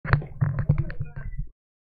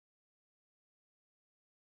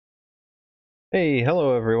Hey,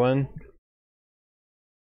 hello everyone.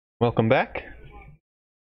 Welcome back.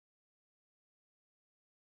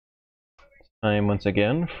 Time once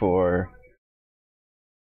again for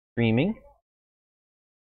streaming.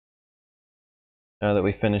 Now that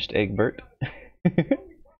we finished Egbert,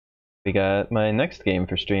 we got my next game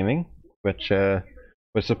for streaming, which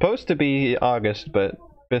was supposed to be August, but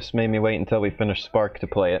Biss made me wait until we finished Spark to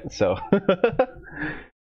play it, so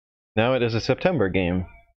now it is a September game.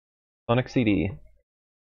 Sonic CD.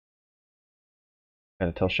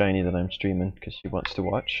 Gotta tell Shiny that I'm streaming because she wants to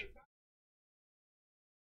watch.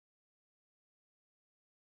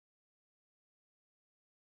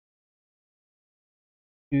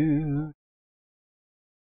 Okay,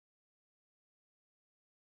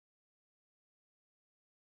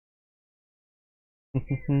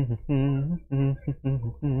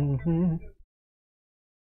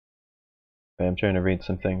 I'm trying to read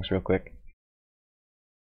some things real quick.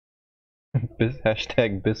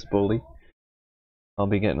 Hashtag BissBully. I'll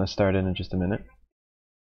be getting us started in just a minute.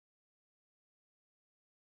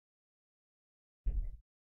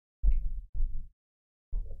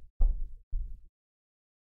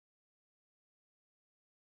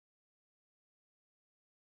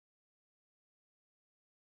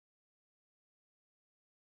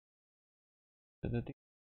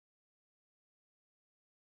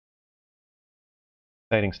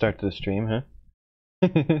 Exciting start to the stream, huh?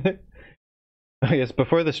 I guess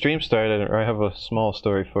before the stream started, I have a small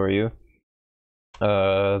story for you.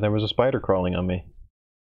 There was a spider crawling on me.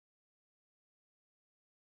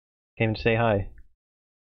 Came to say hi.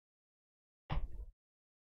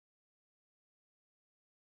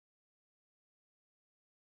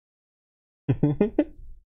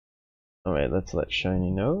 Alright, let's let Shiny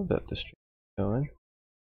know that the stream is going.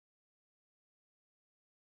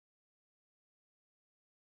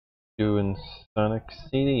 Doing Sonic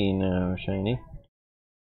CD now, Shiny.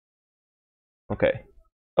 Okay.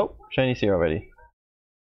 Oh, Shiny's here already.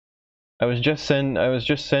 I was just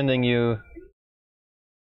sending you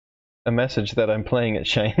a message that I'm playing at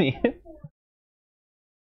Shiny.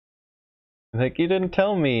 Like, you didn't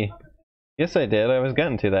tell me. Yes, I did. I was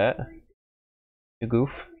getting to that. You goof.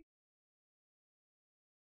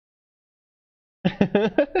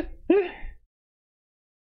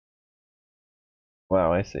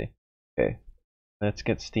 Wow, I see. Okay. Let's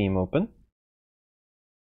get Steam open.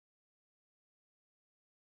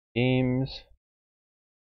 Games.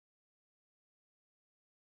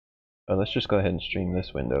 Oh, let's just go ahead and stream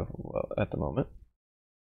this window at the moment.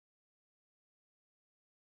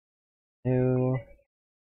 New.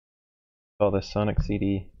 Call this Sonic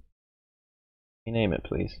CD. Rename it,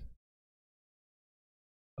 please.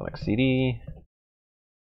 Sonic CD.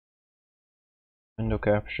 Window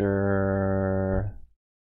capture.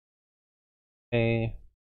 Okay.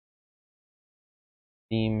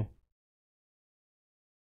 Steam.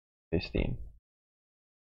 Okay, Steam.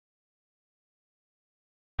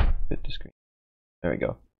 Fit to screen. There we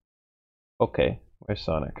go. Okay, where's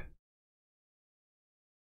Sonic?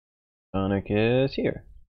 Sonic is here.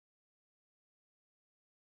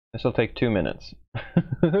 This will take 2 minutes.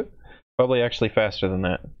 Probably actually faster than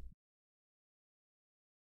that.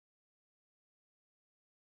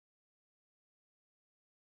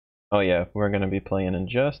 Oh yeah, we're gonna be playing in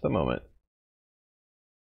just a moment.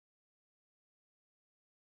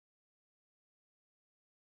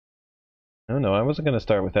 Oh no, I wasn't gonna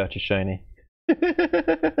start without you, Shiny. Yeah,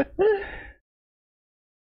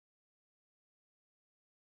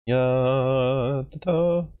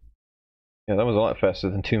 yeah, that was a lot faster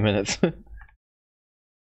than 2 minutes.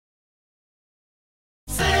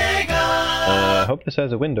 I hope this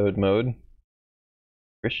has a windowed mode.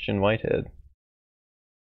 Christian Whitehead.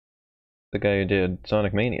 The guy who did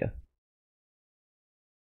Sonic Mania.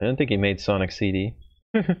 I don't think he made Sonic CD.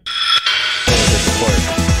 This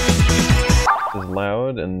is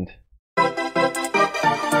loud and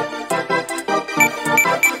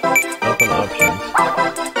open options.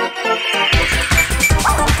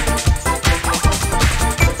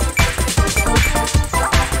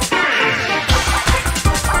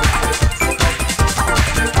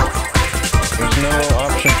 There's no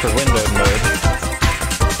option for windowed mode.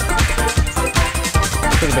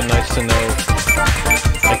 Would have been nice to know.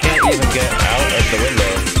 I can't even get out of the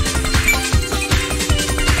window.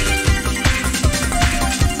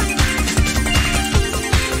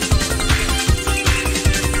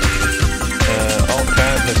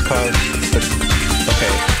 Alt-Tab has caused the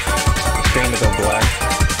screen to go black.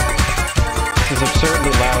 This is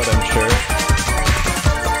absurdly loud, I'm sure.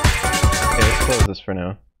 Okay, let's close this for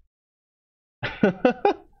now.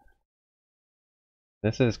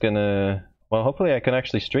 This is gonna... Well, hopefully I can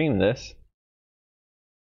actually stream this.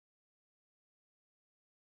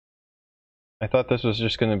 I thought this was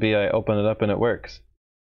just gonna be I open it up and it works.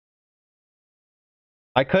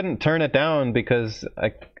 I couldn't turn it down because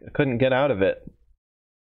I couldn't get out of it.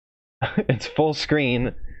 It's full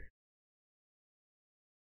screen.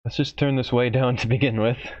 Let's just turn this way down to begin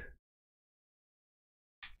with.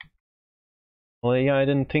 Well, yeah, I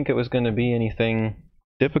didn't think it was gonna be anything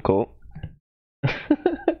difficult.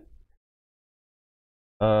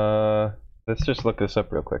 Let's just look this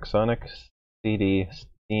up real quick. Sonic CD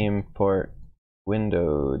Steam port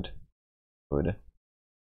windowed.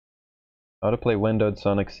 How to play windowed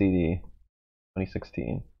Sonic CD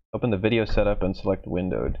 2016. Open the video setup and select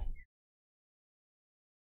windowed.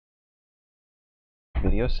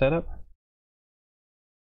 Video setup?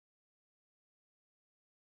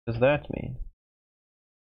 What does that mean?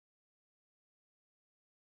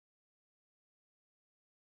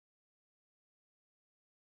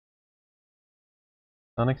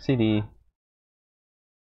 Sonic CD.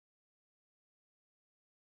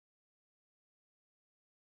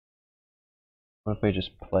 What if we just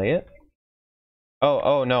play it?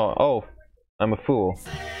 Oh no, oh, I'm a fool.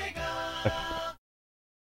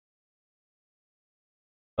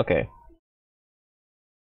 Okay.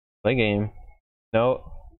 Play game.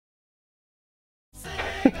 No.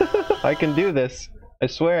 I can do this. I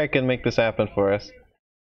swear I can make this happen for us.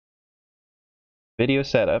 Video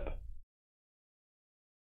setup.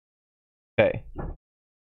 Okay.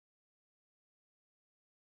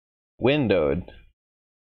 Windowed.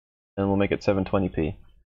 And we'll make it 720p.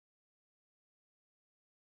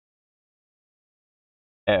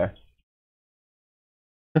 Air.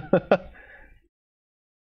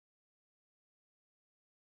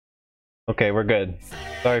 Okay, we're good.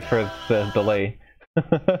 Sorry for the delay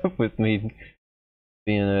with me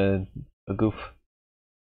being a goof.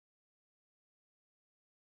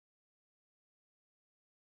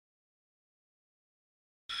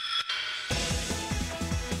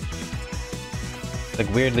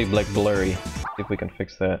 Like weirdly like blurry. See if we can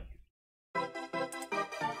fix that.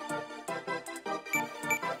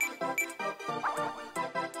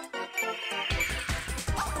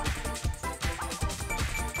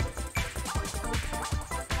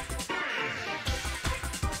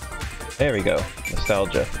 There we go.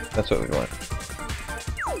 Nostalgia. That's what we want.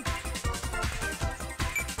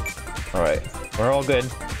 Alright. We're all good.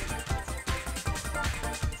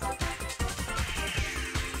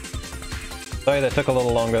 Sorry that took a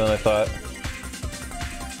little longer than I thought.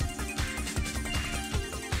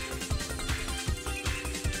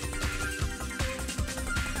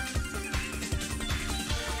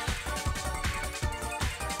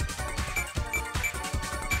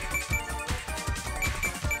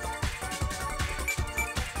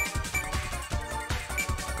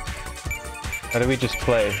 How do we just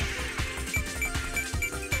play?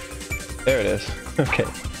 There it is. Okay.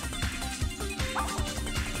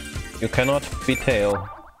 You cannot be tail.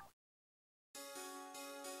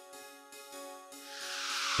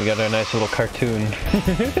 We got our nice little cartoon.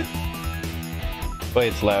 Boy,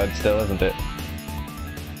 it's loud still, isn't it?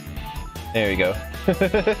 There we go.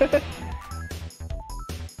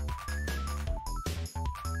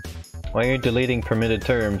 Why are you deleting permitted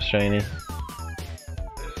terms, Shiny?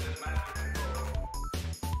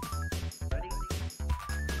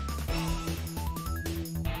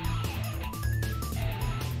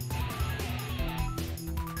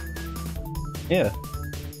 Yeah.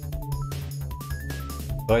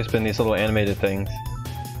 There's always been these little animated things.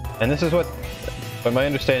 And this is what, by my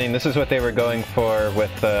understanding, this is what they were going for with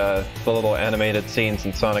the little animated scenes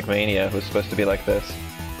in Sonic Mania. It was supposed to be like this.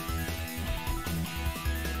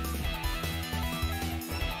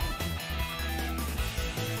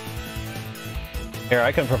 Here,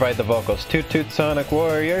 I can provide the vocals. Toot toot Sonic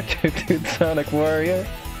Warrior, toot toot Sonic Warrior.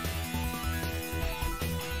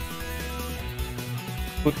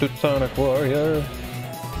 Toot toot Sonic Warrior.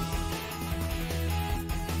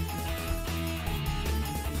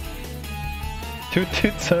 Toot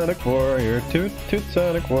toot Sonic Warrior, toot toot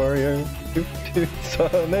Sonic Warrior, toot toot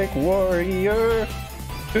Sonic Warrior,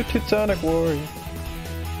 toot toot Sonic Warrior.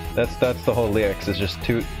 That's the whole lyrics, is just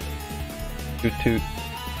toot toot toot.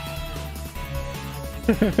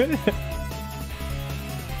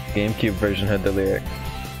 GameCube version had the lyric.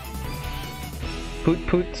 Poot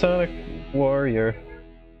poot Sonic Warrior.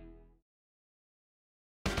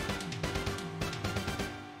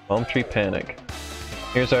 Palm Tree Panic.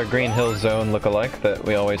 Here's our Green Hill Zone lookalike that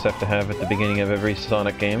we always have to have at the beginning of every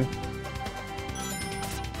Sonic game.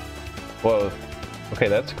 Whoa. Okay,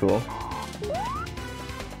 that's cool.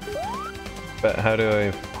 But how do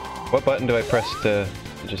I... What button do I press to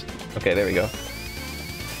just... Okay, there we go.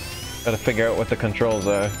 Gotta figure out what the controls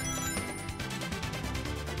are.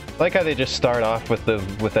 Like how they just start off with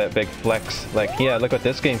that big flex, like, yeah, look what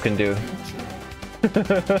this game can do.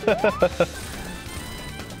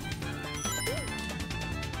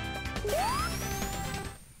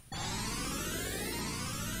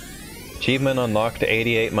 Achievement unlocked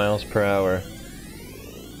 88 miles per hour.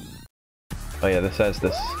 Oh yeah, this has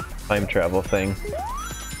this time travel thing.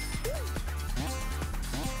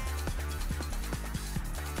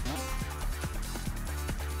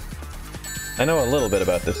 I know a little bit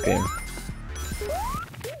about this game.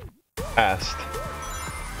 Past.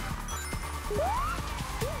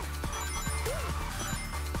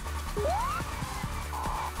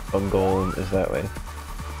 Oh, goal is that way.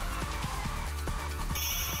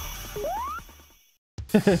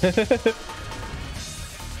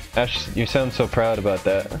 Ash, you sound so proud about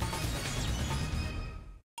that.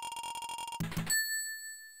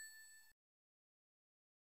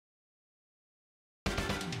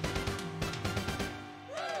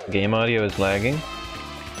 Game audio is lagging.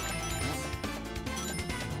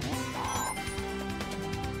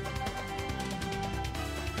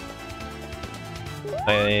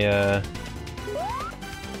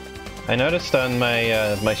 I noticed on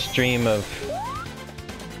my my stream of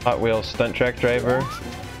Hot Wheels Stunt Track Driver,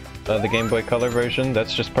 the Game Boy Color version,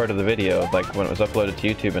 that's just part of the video. Like when it was uploaded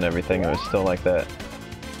to YouTube and everything, it was still like that.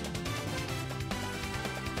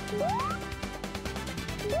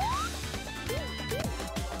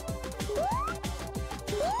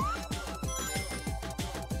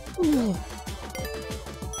 I'm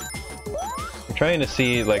trying to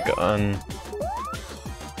see, like, on...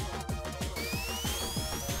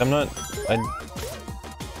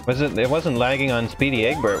 It wasn't lagging on Speedy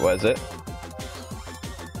Egbert, was it?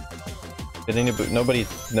 Nobody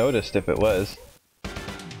noticed if it was.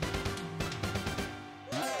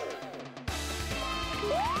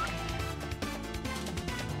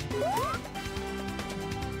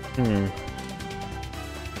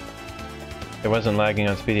 It wasn't lagging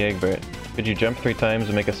on Speedy Egbert. Could you jump 3 times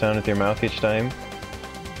and make a sound with your mouth each time?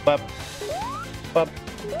 Bop. Bop.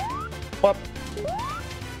 Bop.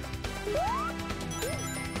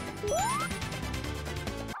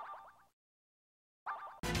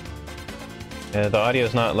 Yeah, the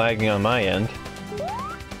audio's not lagging on my end.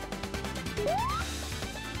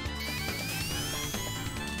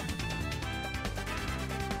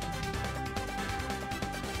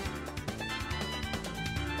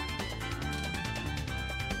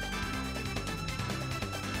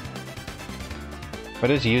 What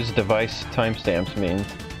does use device timestamps mean?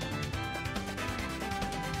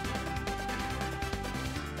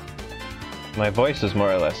 My voice is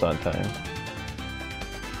more or less on time.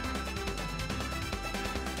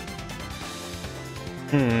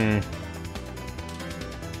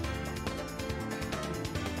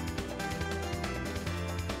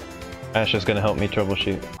 Ash is gonna help me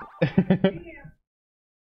troubleshoot.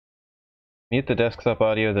 Mute the desktop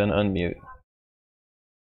audio, then unmute.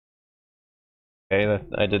 Okay,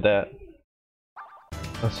 I did that.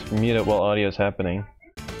 Let's mute it while audio is happening.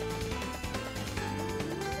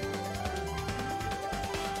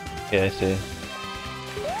 Yeah, I see.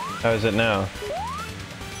 How is it now?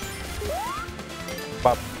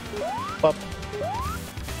 Pop. Pop.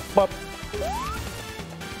 Pop.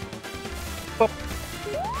 Pop.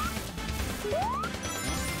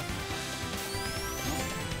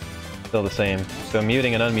 Still the same. So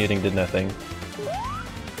muting and unmuting did nothing.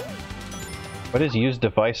 What does use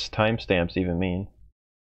device timestamps even mean?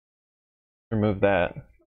 Remove that.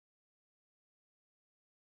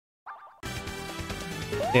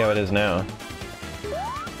 See how it is now.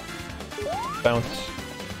 Bounce.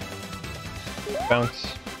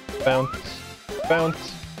 Bounce. Bounce.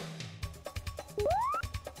 Bounce.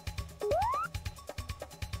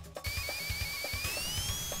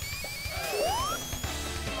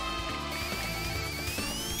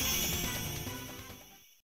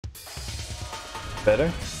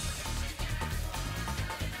 Better?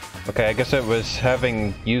 Okay, I guess it was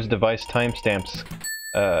having use device timestamps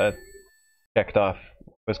checked off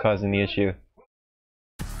was causing the issue.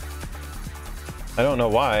 I don't know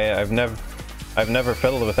why. I've never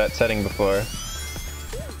fiddled with that setting before.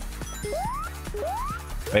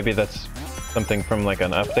 Maybe that's something from like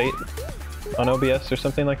an update on OBS or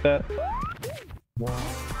something like that.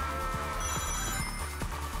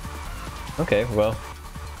 Okay, well,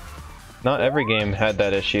 not every game had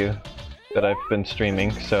that issue that I've been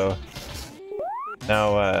streaming, so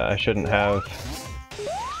now I shouldn't have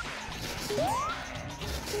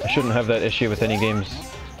that issue with any games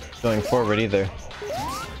going forward either.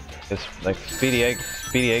 It's like Speedy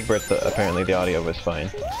Egbert, apparently the audio was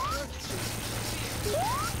fine.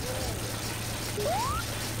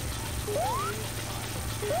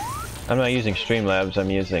 I'm not using Streamlabs, I'm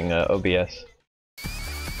using OBS.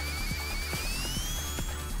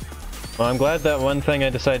 Well, I'm glad that one thing I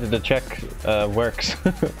decided to check works.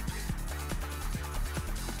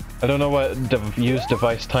 I don't know what use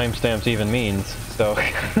device timestamps even means, so...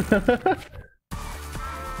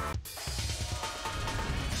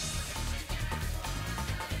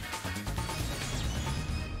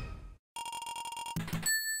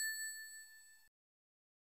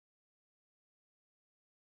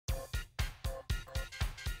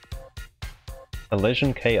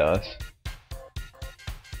 Collision Chaos.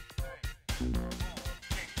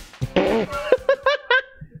 Oh,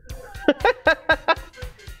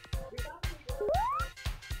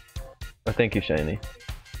 thank you, Shiny.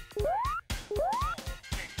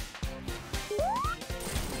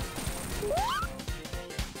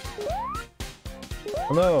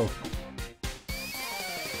 Oh no!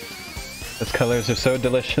 Those colors are so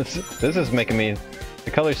delicious. This is making me...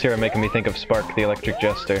 The colors here are making me think of Spark the Electric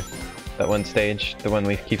Jester. That one stage, the one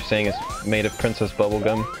we keep saying is made of Princess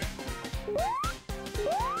Bubblegum.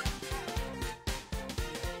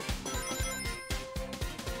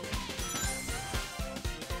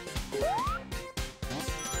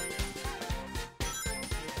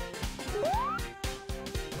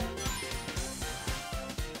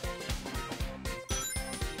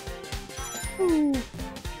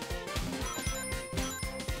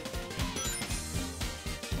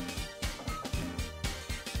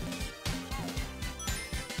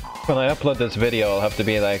 When I upload this video, I'll have to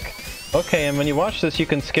be like, okay, and when you watch this, you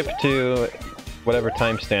can skip to whatever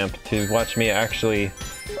timestamp to watch me actually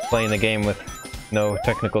playing the game with no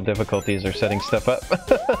technical difficulties or setting stuff up.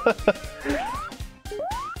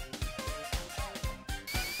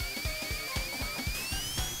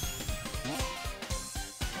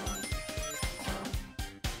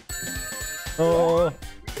 Oh.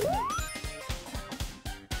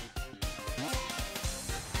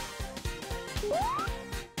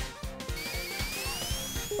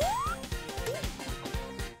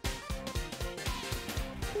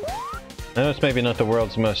 I know it's maybe not the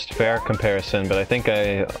world's most fair comparison, but I think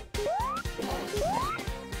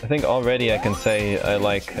already I can say I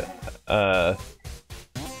like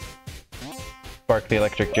Spark the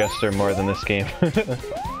Electric Jester more than this game.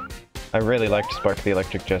 I really liked Spark the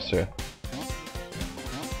Electric Jester.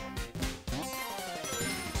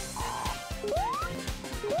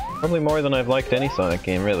 Probably more than I've liked any Sonic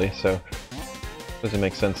game, really, so it doesn't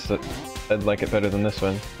make sense that I'd like it better than this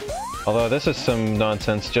one. Although this is some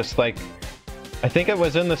nonsense, just like... I think it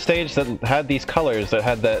was in the stage that had these colors, that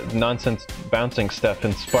had that nonsense bouncing stuff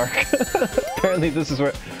in Spark. Apparently this is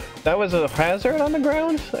where... That was a hazard on the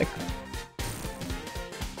ground? Like...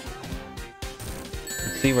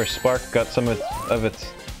 Let's see where Spark got some of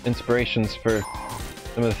its inspirations for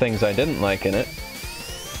some of the things I didn't like in it.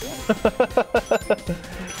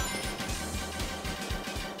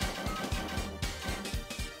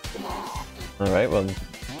 Alright, well...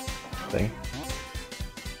 thing.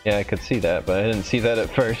 Yeah, I could see that, but I didn't see that at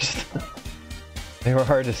first. They were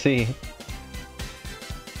hard to see.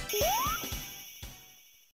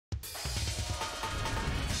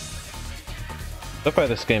 So far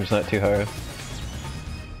this game's not too hard.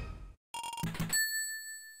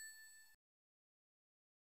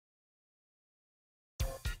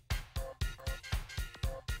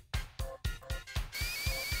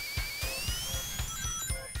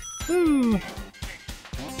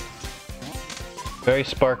 Very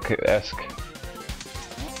Spark-esque.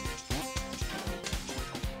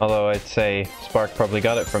 Although I'd say Spark probably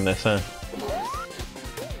got it from this, huh?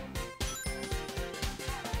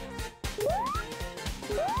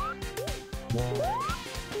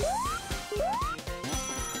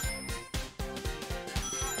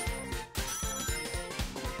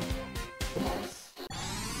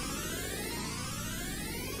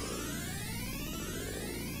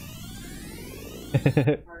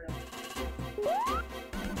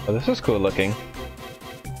 Oh, this is cool looking.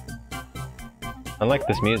 I like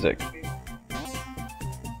this music.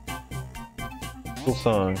 Cool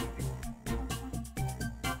song.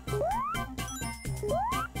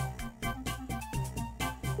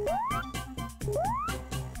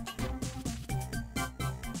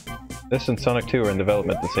 This and Sonic 2 are in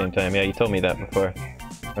development at the same time. Yeah, you told me that before.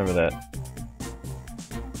 Remember that.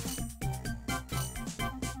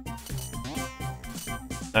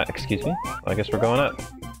 Ah, excuse me. I guess we're going up.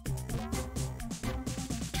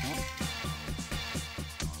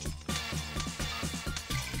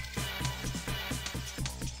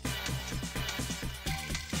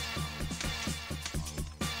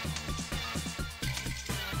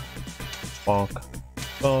 Bonk.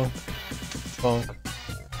 Bonk. Bonk.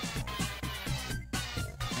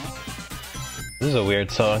 This is a weird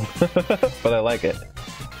song, but I like it.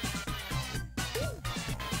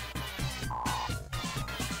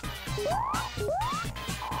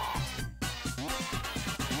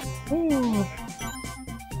 Ooh.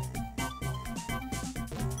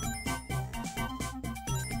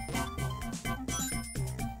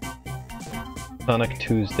 Sonic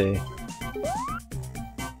Tuesday.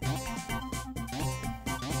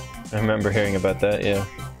 I remember hearing about that, yeah.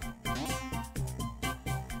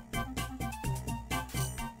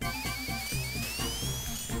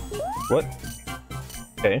 What?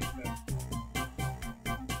 Okay.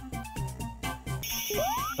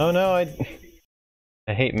 Oh no, I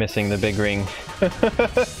hate missing the big ring.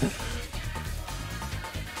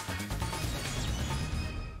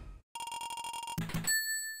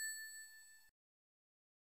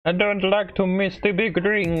 I don't like to miss the big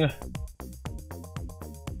ring.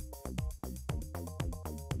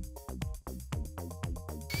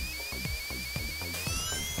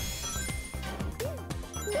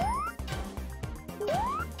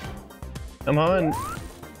 Come on!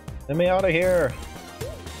 Let me out of here!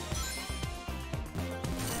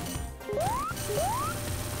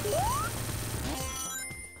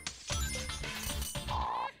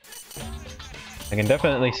 I can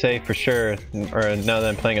definitely say for sure, or now that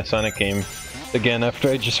I'm playing a Sonic game again after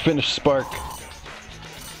I just finished Spark,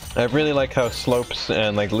 I really like how slopes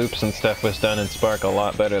and like loops and stuff was done in Spark a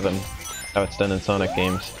lot better than how it's done in Sonic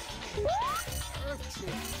games.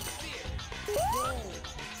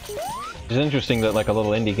 It's interesting that like a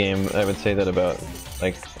little indie game, I would say that about,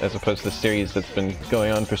 like, as opposed to the series that's been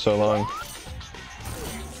going on for so long.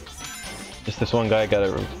 Just this one guy got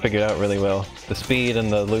it figured out really well. The speed and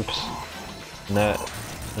the loops, and that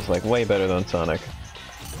is like way better than Sonic.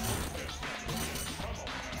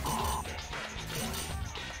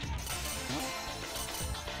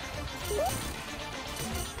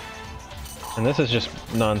 And this is just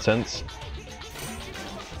nonsense.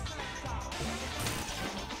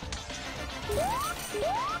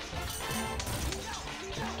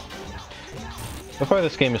 So far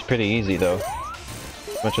this game is pretty easy though,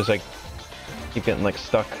 as much as I keep getting like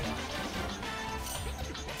stuck.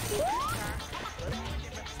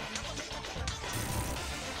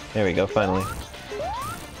 There we go, finally.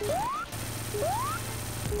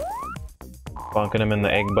 Bonking him in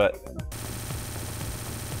the egg butt.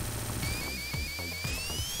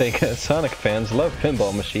 Sega Sonic fans love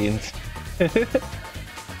pinball machines.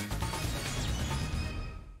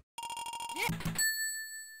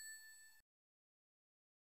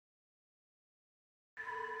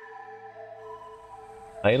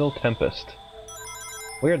 Idle Tempest.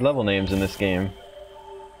 Weird level names in this game.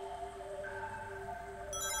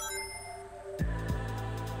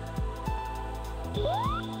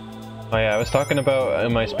 Oh yeah, I was talking about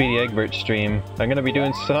in my Speedy Egbert stream, I'm gonna be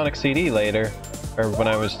doing Sonic CD later, or when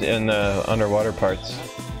I was in the underwater parts.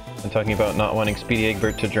 I'm talking about not wanting Speedy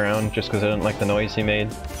Egbert to drown just because I didn't like the noise he made.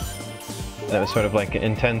 And it was sort of like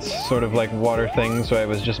intense, sort of like water thing, so I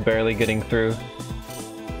was just barely getting through.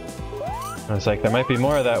 I was like, there might be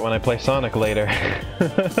more of that when I play Sonic later.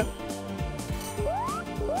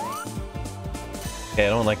 Okay, I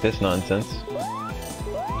don't like this nonsense.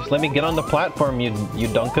 Just let me get on the platform, you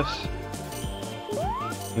dunkus.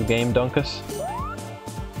 You game dunkus.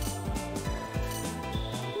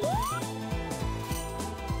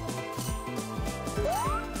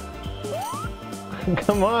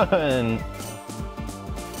 Come on!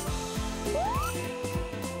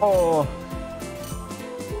 Oh!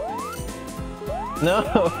 No!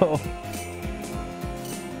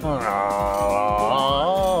 Oh.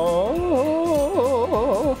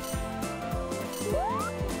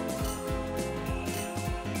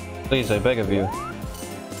 Please, I beg of you.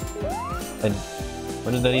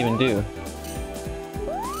 What did that even do?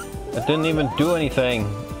 It didn't even do anything!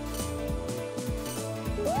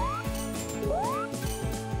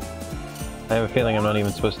 I have a feeling I'm not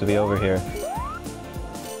even supposed to be over here.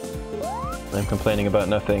 I'm complaining about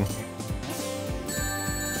nothing.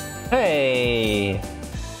 Hey!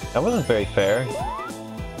 That wasn't very fair.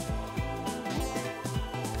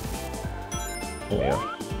 There we go.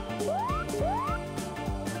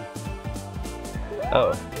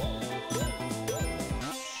 Oh.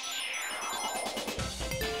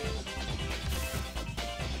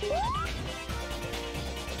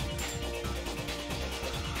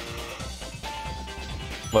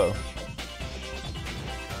 Whoa.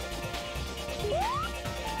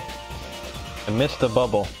 I missed a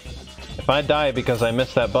bubble. If I die because I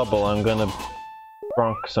missed that bubble, I'm gonna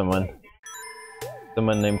bronk someone.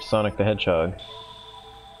 Someone named Sonic the Hedgehog.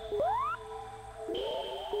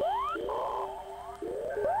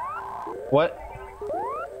 What?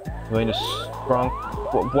 I'm going to Wrong.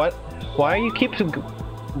 What? Why you keep...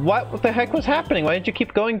 What the heck was happening? Why did you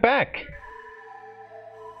keep going back?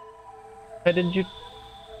 Why didn't you...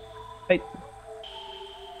 Hey...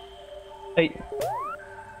 Hey...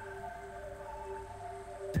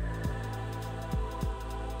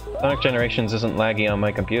 Sonic Generations isn't laggy on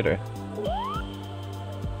my computer.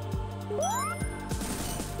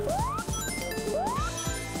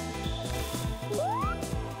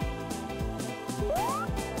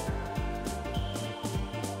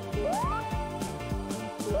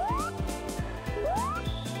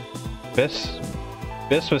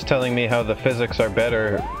 Biss was telling me how the physics are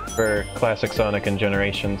better for classic Sonic and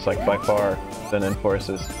Generations, like by far, than in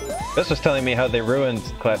Forces. Biss was telling me how they ruined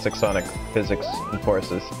classic Sonic physics in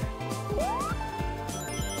Forces.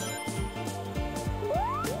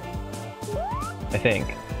 I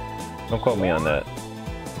think. Don't quote me on that.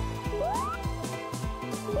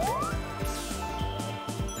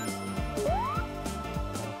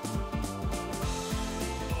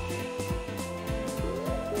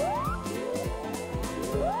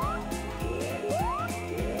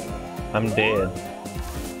 I'm dead.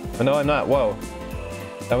 Oh, no, I'm not. Whoa.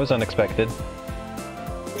 That was unexpected.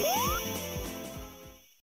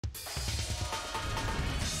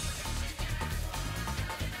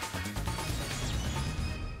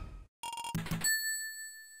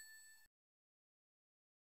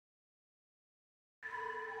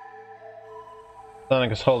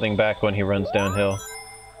 Sonic is holding back when he runs downhill.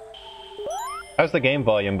 How's the game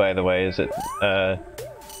volume, by the way? Is it,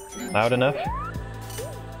 loud enough?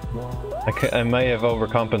 I may have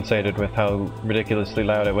overcompensated with how ridiculously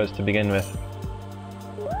loud it was to begin with.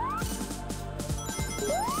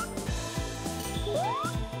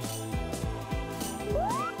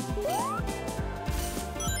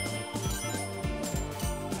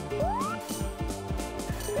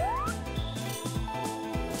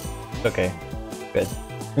 Okay, good.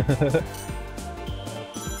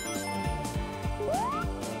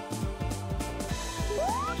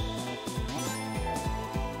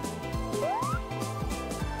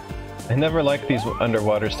 I never like these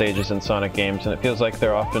underwater stages in Sonic games, and it feels like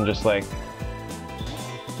they're often just like,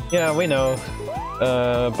 yeah, we know,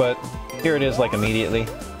 but here it is, like, immediately.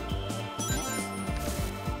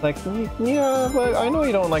 Like, yeah, but I know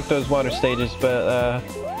you don't like those water stages, but,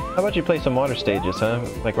 how about you play some water stages, huh?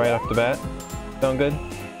 Like, right off the bat? Sound good?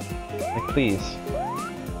 Like, please.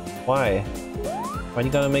 Why? Why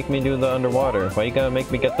you gotta make me do the underwater? Why you gotta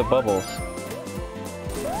make me get the bubbles?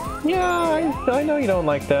 Yeah, I know you don't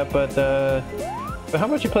like that, but how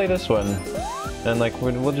about you play this one? And, like,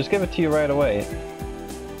 we'll just give it to you right away.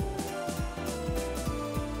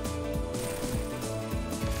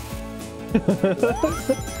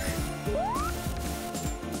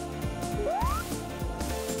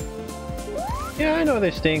 Yeah, I know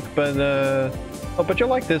they stink, but, oh, but you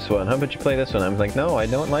like this one. How about you play this one? I'm like, no, I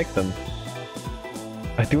don't like them.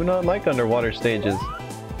 I do not like underwater stages.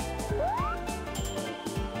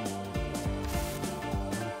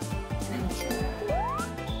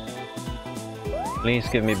 Please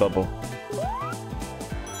give me bubble.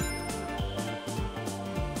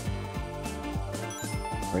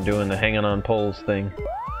 We're doing the hanging on poles thing.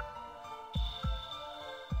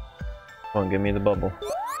 Come on, give me the bubble.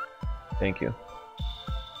 Thank you.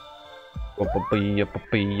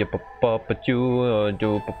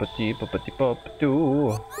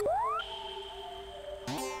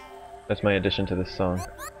 That's my addition to this song.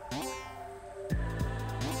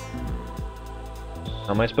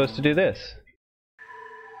 How am I supposed to do this?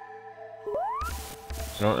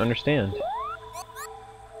 I don't understand.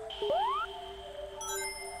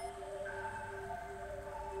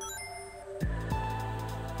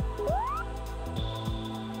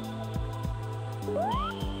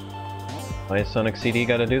 Why has Sonic CD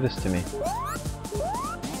gotta do this to me?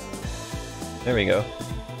 There we go.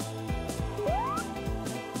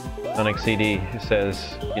 Sonic CD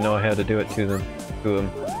says, you know how to do it to them. To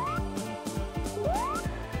him.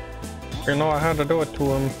 You know how to do it to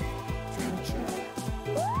him.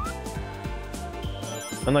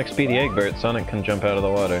 Unlike Speedy Egbert, Sonic can jump out of the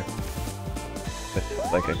water with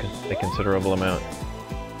like a considerable amount.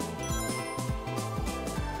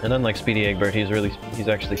 And unlike Speedy Egbert, he's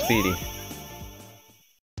actually speedy.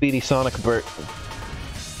 Speedy Sonic Bert.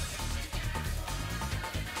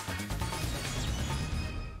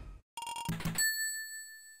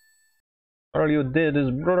 All you did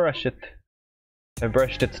is brush it. I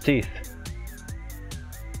brushed its teeth.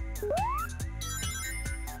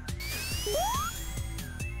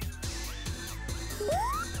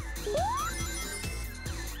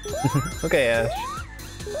 Okay, Ash.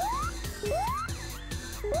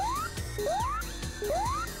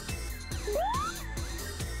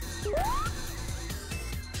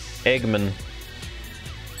 Eggman.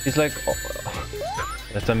 He's like... Oh,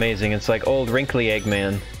 that's amazing. It's like old wrinkly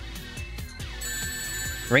Eggman.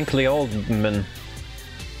 Wrinkly old man.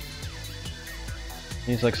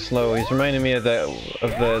 He's like slow. He's reminding me of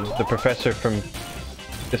the professor from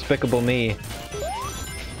Despicable Me,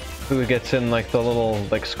 who gets in like the little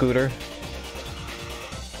like scooter,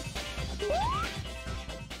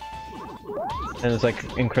 and is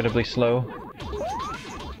like incredibly slow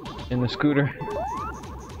in the scooter.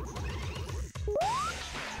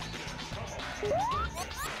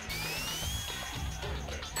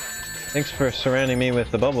 Thanks for surrounding me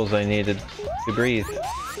with the bubbles I needed to breathe.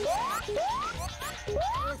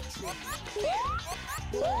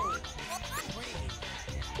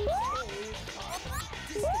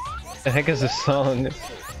 The heck is this song?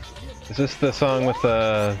 Is this the song with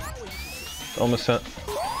the almost?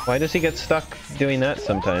 Why does he get stuck doing that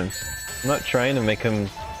sometimes? I'm not trying to make him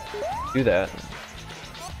do that.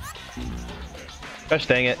 Gosh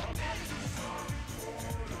dang it!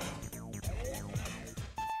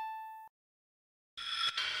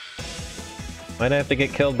 Why'd I have to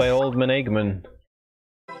get killed by Old Man Eggman?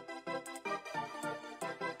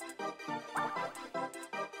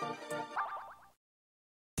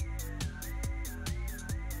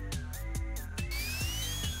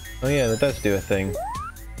 Oh yeah, that does do a thing.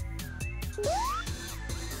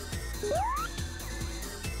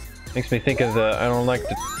 Makes me think of the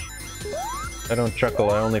I don't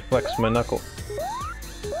chuckle, I only flex my knuckle.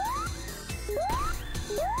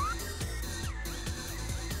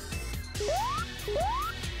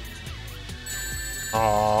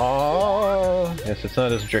 Aww. Yes, it's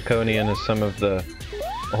not as draconian as some of the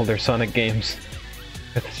older Sonic games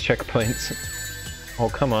with its checkpoints. Oh,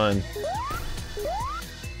 come on.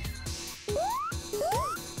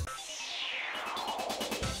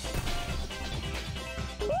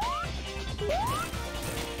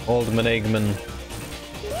 Old Man Eggman.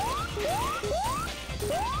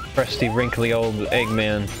 Crusty, wrinkly old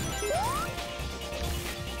Eggman.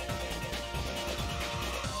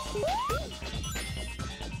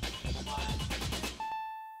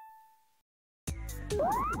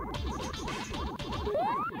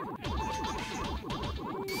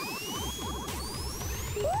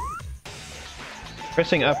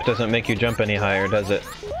 Pressing up doesn't make you jump any higher, does it?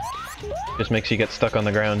 Just makes you get stuck on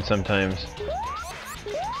the ground sometimes.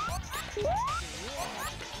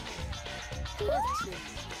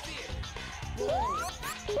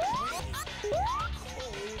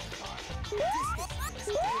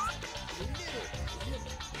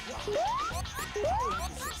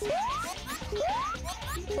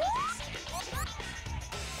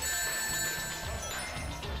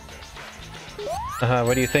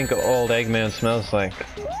 What do you think old Eggman smells like?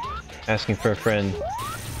 Asking for a friend.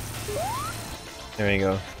 There you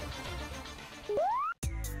go.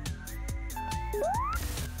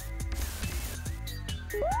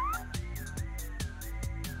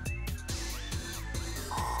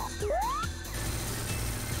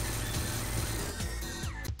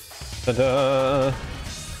 Ta-da!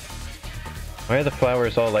 Why are the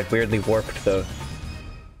flowers all like weirdly warped though?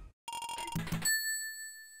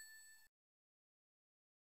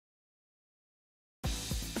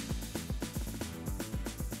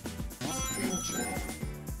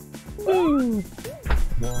 Woo!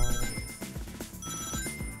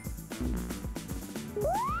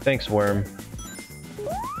 Thanks, Worm.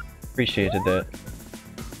 Appreciated that.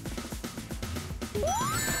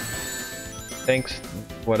 Thanks,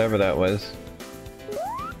 whatever that was.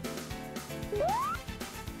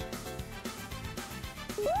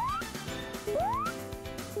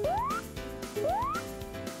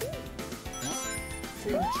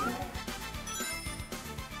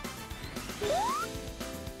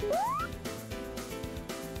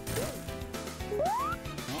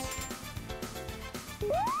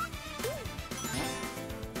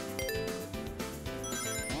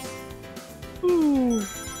 Ooh.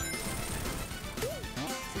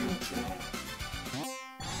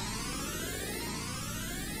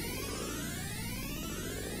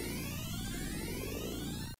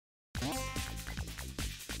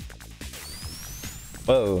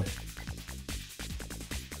 Whoa.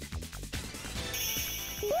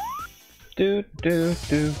 Do do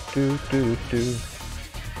do do do do.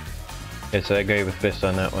 Yes, I agree with Fist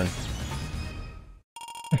on that one.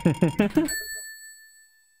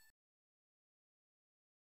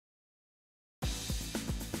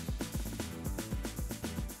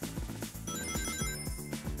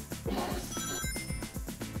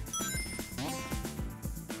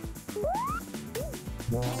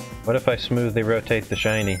 What if I smoothly rotate the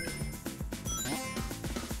shiny?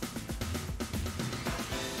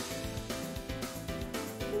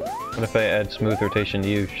 What if I add smooth rotation to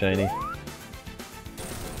you, Shiny?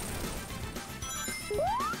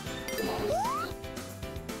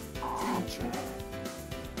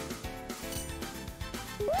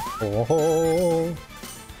 Oh ho ho!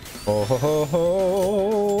 Oh ho ho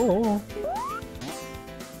ho!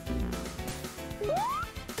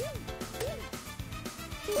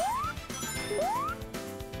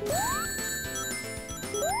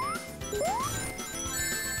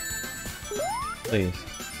 Please.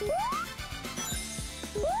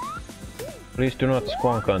 Please do not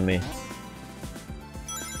squonk on me.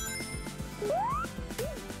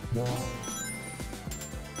 Woo!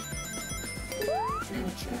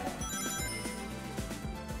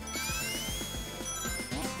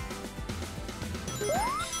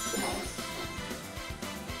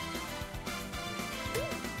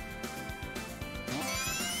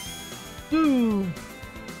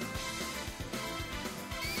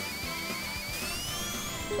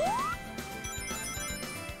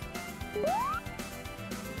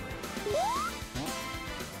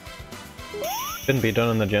 Couldn't be done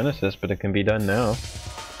on the Genesis, but it can be done now.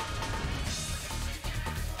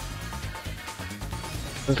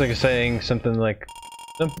 It's like saying something like,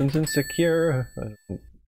 something's insecure.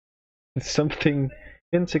 Something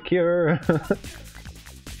insecure.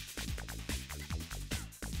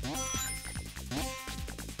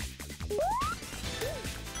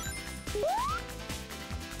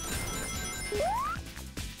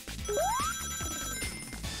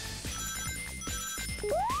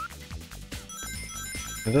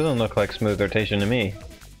 It doesn't look like smooth rotation to me.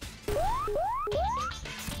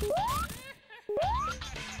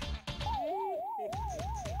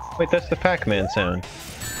 Wait, that's the Pac-Man sound.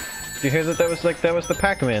 Did you hear that? That was the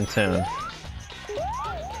Pac-Man sound.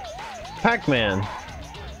 Pac-Man!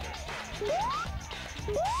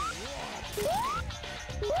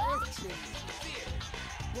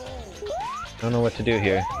 I don't know what to do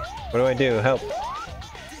here. What do I do? Help!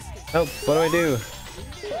 Help! What do I do?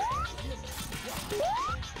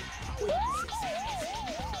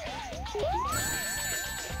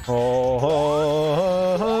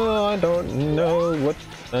 Oh, I don't know what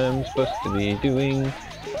I'm supposed to be doing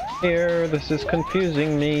here. This is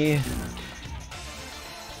confusing me.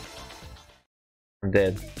 I'm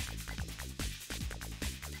dead.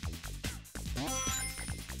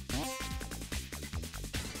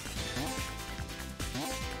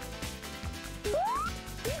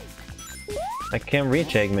 I can't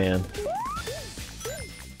reach Eggman.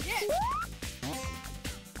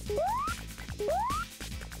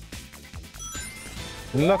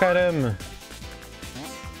 Look at him!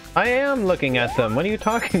 I am looking at them! What are you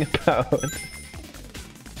talking about?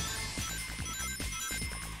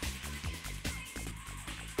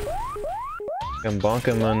 I can bonk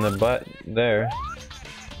him on the butt there.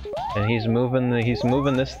 And he's moving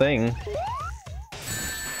this thing.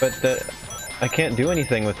 But I can't do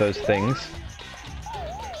anything with those things.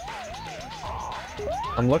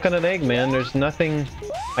 I'm looking at Eggman, there's nothing...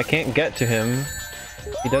 I can't get to him.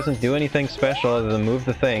 He doesn't do anything special other than move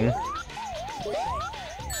the thing.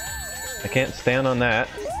 I can't stand on that.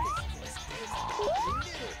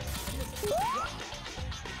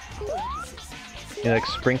 He like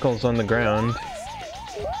sprinkles on the ground.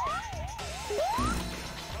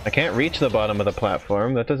 I can't reach the bottom of the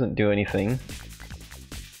platform, that doesn't do anything.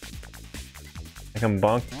 I can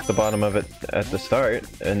bonk the bottom of it at the start,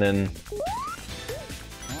 and then...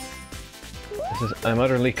 I'm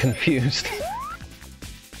utterly confused.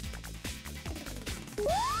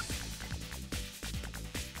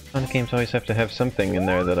 Sonic games always have to have something in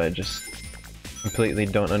there that I just completely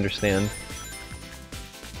don't understand.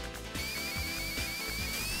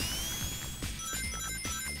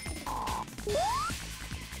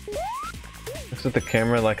 Looks at the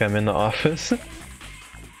camera like I'm in the office.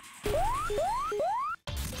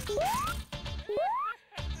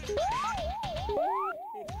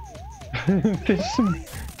 There's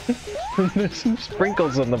some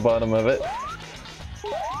sprinkles on the bottom of it.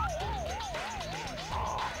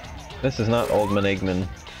 This is not Old Man Eggman.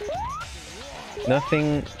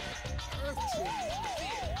 Nothing...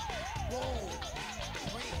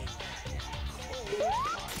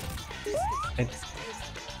 I'm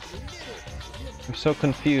so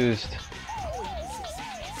confused.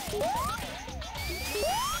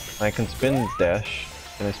 I can spin dash.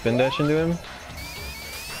 Can I spin dash into him?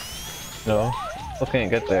 No. Still can't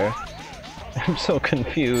get there. I'm so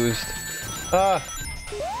confused. Ah!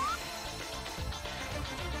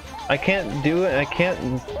 I can't do it, I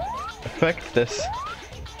can't affect this.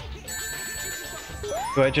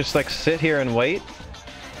 Do I just like sit here and wait?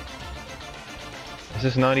 Is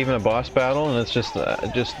this not even a boss battle and it's just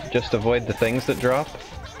avoid the things that drop?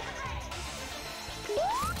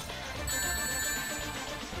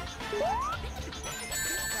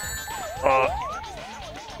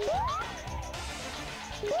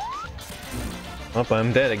 Oh,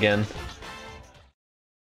 I'm dead again.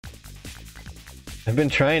 I've been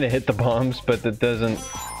trying to hit the bombs, but it doesn't...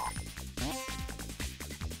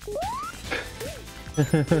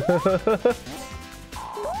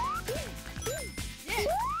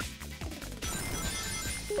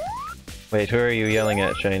 Wait, who are you yelling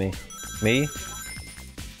at, Shiny? Me?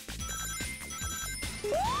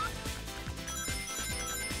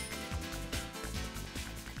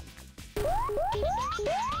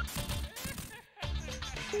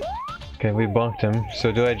 Okay, we bonked him.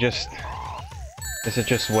 So do I just... Is it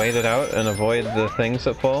just wait it out and avoid the things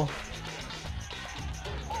that fall?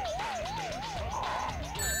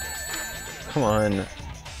 Come on.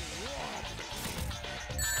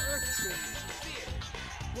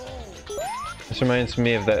 This reminds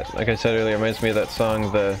me of that, like I said earlier, reminds me of that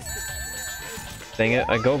song, the... Dang it,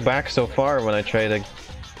 I go back so far when I try to...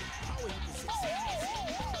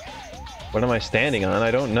 What am I standing on?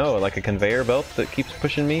 I don't know, like a conveyor belt that keeps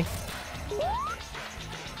pushing me?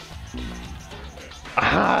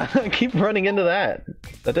 Ah! I keep running into that!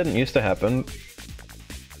 That didn't used to happen.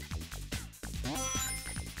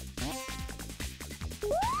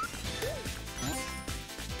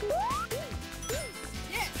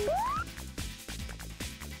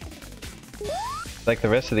 Like the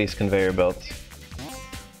rest of these conveyor belts.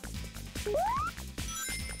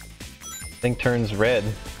 Thing turns red.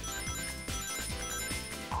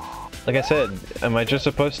 Like I said, am I just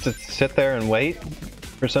supposed to sit there and wait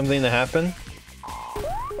for something to happen?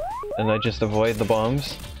 And I just avoid the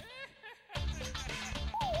bombs?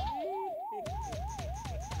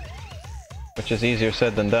 Which is easier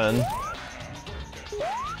said than done.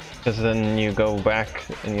 Because then you go back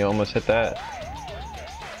and you almost hit that.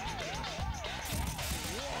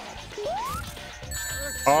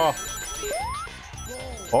 Oh!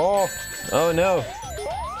 Oh! Oh no!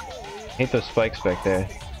 I hate those spikes back there.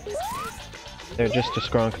 They're just to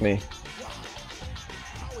skronk me.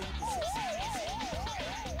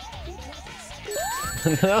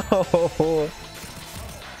 No!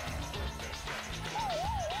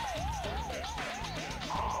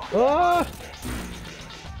 Ah!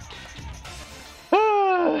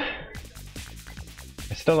 Ah!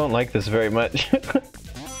 I still don't like this very much.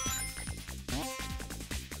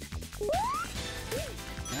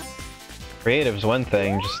 Creative's one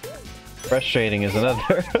thing, just frustrating is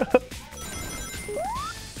another.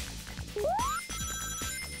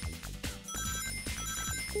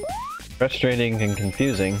 Frustrating and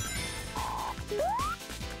confusing.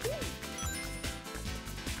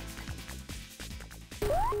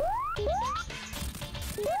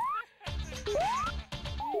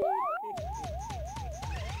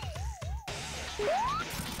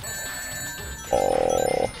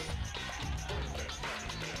 Oh.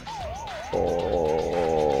 Oh,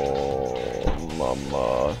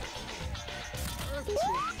 mama.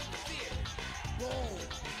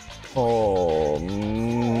 Oh,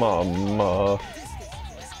 mama.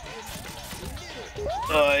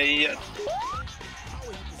 Yeah.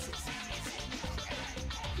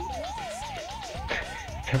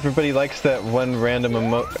 Everybody likes that one random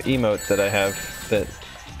emote that I have that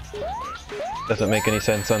doesn't make any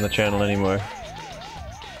sense on the channel anymore.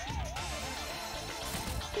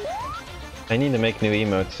 I need to make new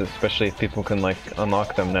emotes, especially if people can like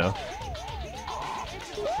unlock them now.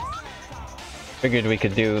 Figured we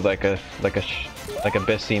could do like a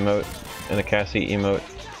Biss emote and a Cassie emote.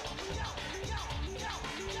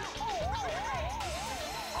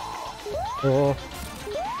 Oh.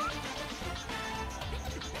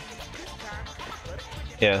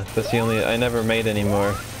 Yeah, that's the only. I never made any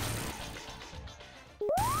more.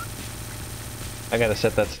 I gotta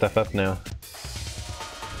set that stuff up now.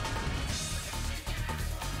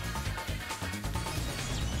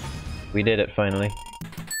 We did it finally.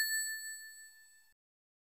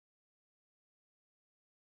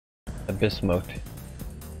 Abyss moat.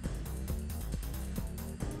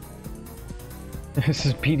 This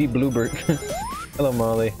is PD Bluebird. Hello,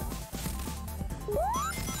 Molly.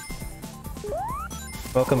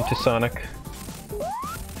 Welcome to Sonic.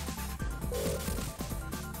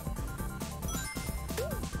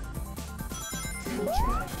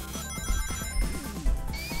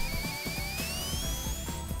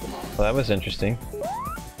 Well, that was interesting.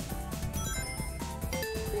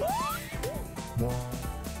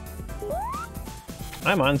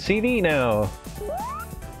 I'm on CD now!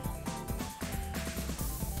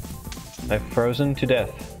 I've frozen to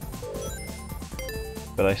death.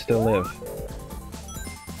 But I still live.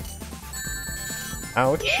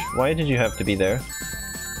 Ouch! Why did you have to be there?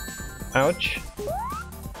 Ouch!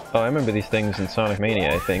 Oh, I remember these things in Sonic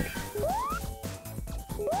Mania, I think.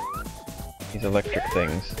 these electric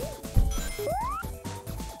things.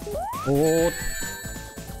 Oh.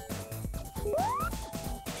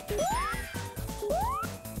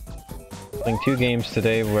 Playing 2 games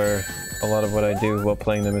today where a lot of what I do while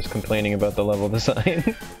playing them is complaining about the level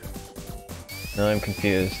design. Now I'm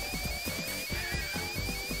confused.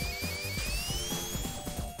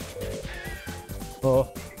 Oh.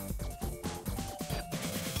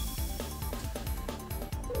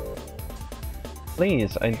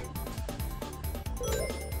 Please,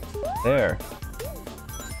 There.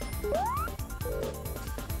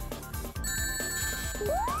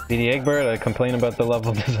 CD Egbert, I complain about the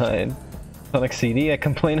level design. Sonic CD, I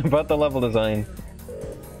complain about the level design.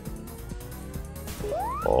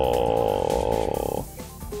 Oh.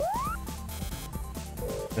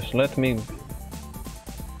 Just let me...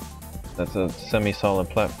 That's a semi-solid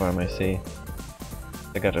platform, I see.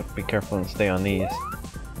 I gotta be careful and stay on these.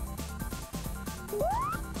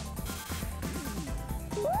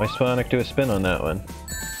 Why Sonic do a spin on that one?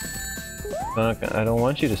 Sonic, I don't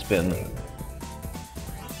want you to spin.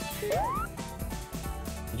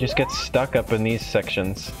 You just get stuck up in these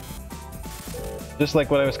sections. Just like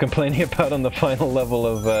what I was complaining about on the final level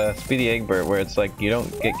of Speedy Egbert, where it's like you don't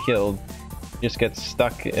get killed, you just get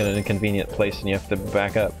stuck in an inconvenient place and you have to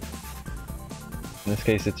back up. In this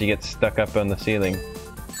case, it's you get stuck up on the ceiling.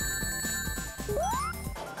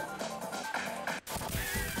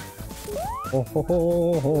 Yeah,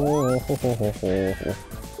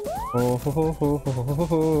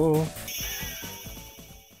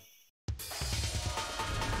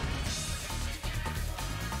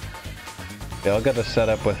 I'll get a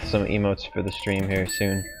setup with some emotes for the stream here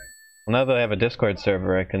soon. Well, now that I have a Discord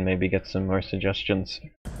server, I can maybe get some more suggestions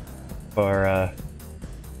for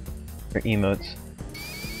emotes.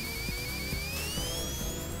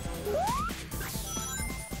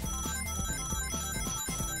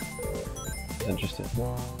 Interested.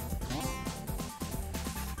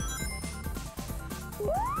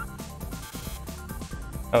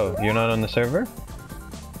 Oh, you're not on the server?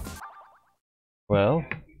 Well,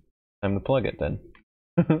 time to plug it then.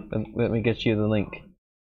 Let me get you the link.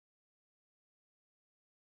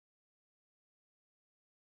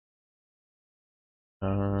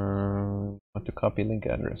 Want to copy link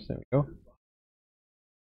address, there we go.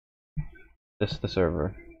 This is the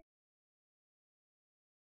server.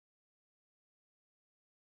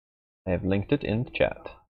 I have linked it in the chat.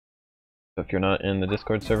 So if you're not in the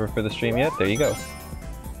Discord server for the stream yet, there you go.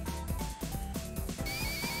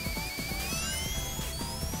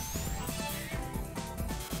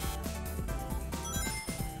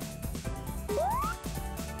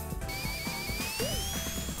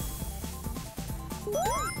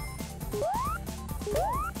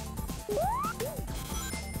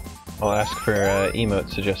 I'll ask for emote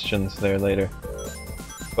suggestions there later.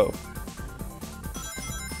 Whoa.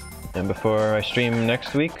 And before I stream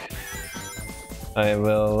next week, I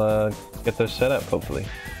will get those set up, hopefully.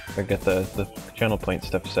 Or get the channel point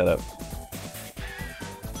stuff set up.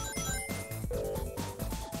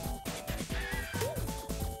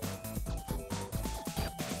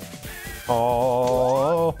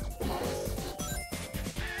 Oh.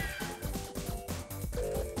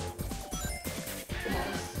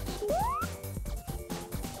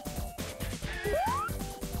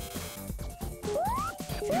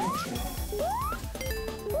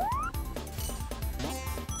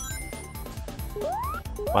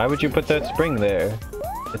 Why would you put that spring there?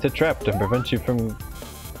 It's a trap to prevent you from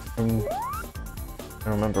I don't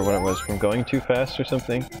remember what it was, from going too fast or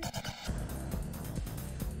something.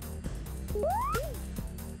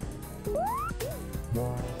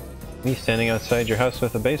 Me standing outside your house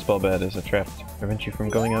with a baseball bat is a trap to prevent you from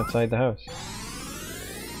going outside the house.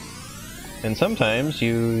 And sometimes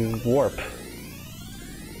you warp.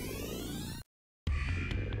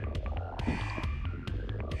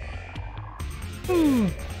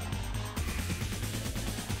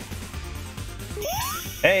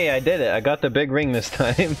 Hey, I did it! I got the big ring this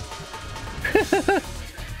time!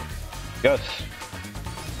 Yes!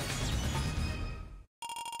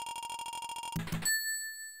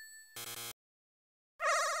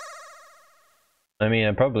 I mean,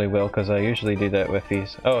 I probably will, because I usually do that with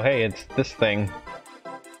these. Oh, hey, it's this thing.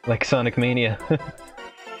 Like Sonic Mania.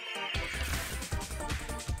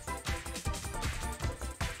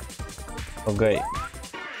 Oh, great.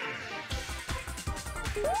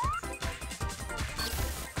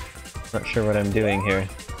 Not sure what I'm doing here.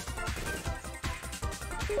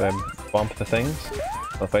 Do I bump the things?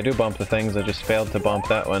 Well, if I do bump the things, I just failed to bump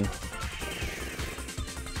that one.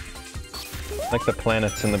 Like the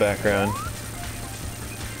planets in the background.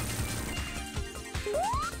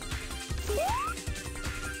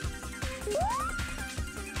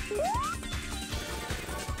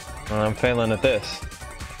 Well, I'm failing at this.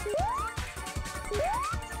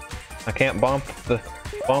 I can't bump the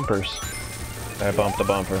bumpers. I bumped the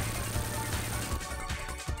bumper.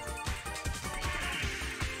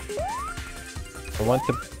 I want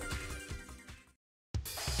to...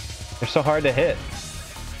 They're so hard to hit.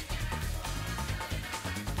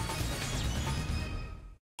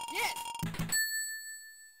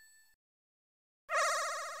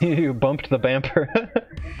 You bumped the bumper.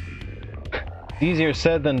 Easier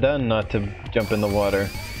said than done not to jump in the water.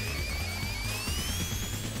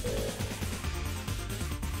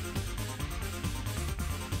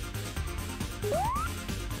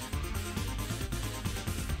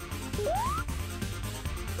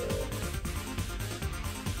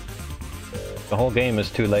 The whole game is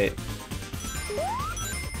too late.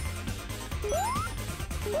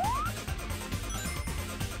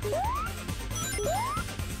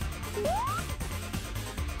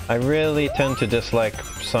 I really tend to dislike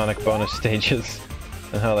Sonic bonus stages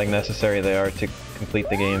and how like necessary they are to complete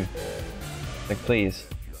the game. Like, please.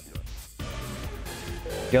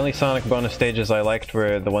 The only Sonic bonus stages I liked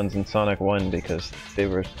were the ones in Sonic 1 because they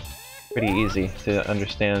were pretty easy to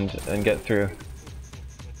understand and get through.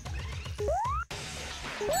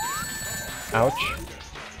 Ouch.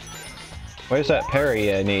 Where's that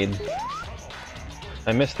parry I need?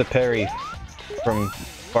 I missed the parry from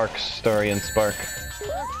Spark's story in Spark.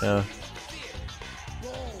 Yeah.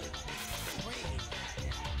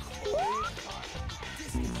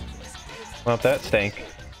 Well, that stank.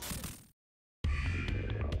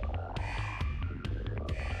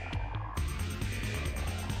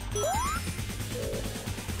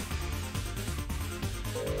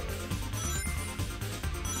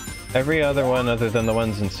 Every other one other than the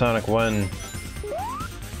ones in Sonic 1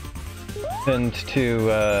 tend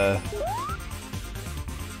to,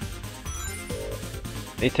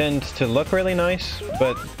 they tend to look really nice,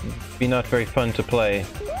 but be not very fun to play.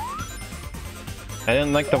 I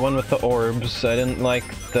didn't like the one with the orbs, I didn't like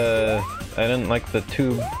the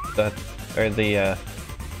tube that, or the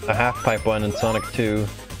half-pipe one in Sonic 2.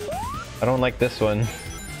 I don't like this one.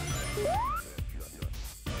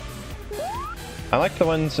 I like the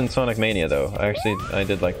ones in Sonic Mania though. I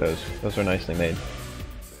did like those. Those were nicely made.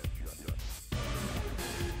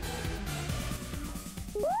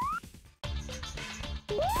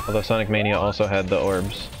 Although Sonic Mania also had the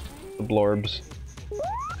orbs. The blorbs.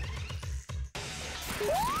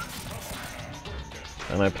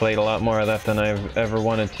 And I played a lot more of that than I've ever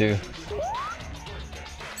wanted to.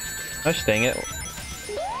 Gosh dang it.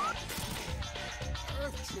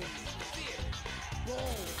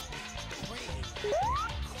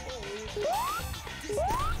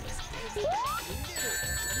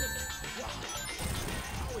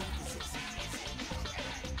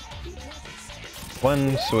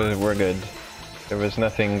 Ones were good. There was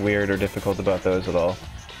nothing weird or difficult about those at all.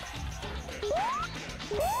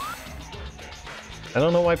 I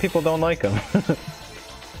don't know why people don't like them.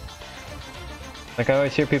 Like, I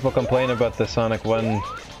always hear people complain about the Sonic 1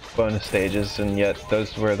 bonus stages, and yet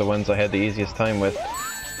those were the ones I had the easiest time with.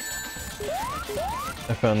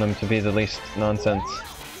 I found them to be the least nonsense.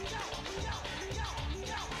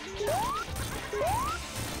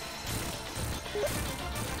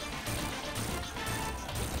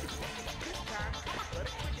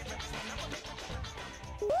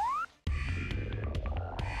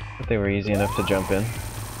 But they were easy enough to jump in.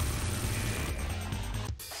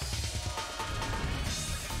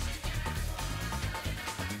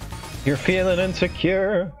 You're feeling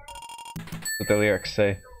insecure! That's what the lyrics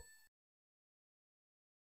say.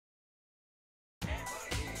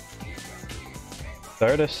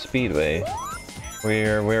 Stardust Speedway.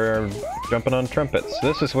 We're jumping on trumpets.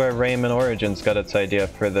 This is where Rayman Origins got its idea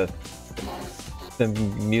for the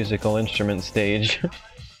musical instrument stage.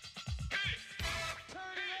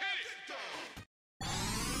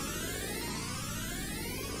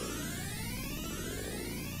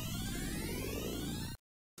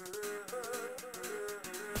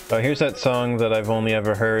 Oh, here's that song that I've only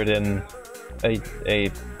ever heard in a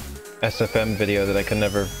SFM video that I can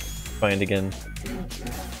never find again.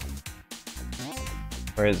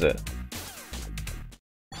 Where is it?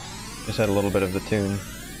 Just had a little bit of the tune.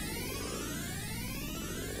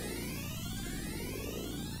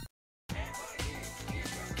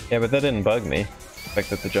 Yeah, but that didn't bug me. The fact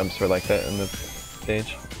that the jumps were like that in the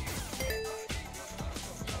stage.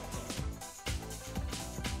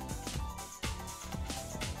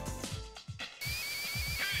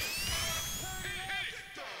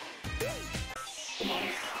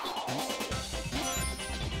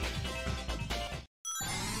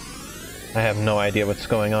 I have no idea what's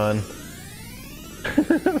going on.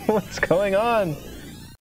 What's going on?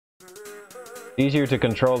 Easier to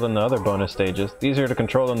control than the other bonus stages. Easier to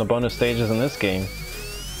control than the bonus stages in this game.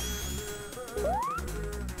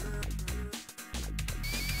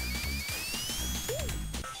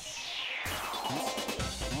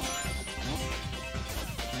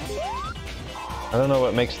 I don't know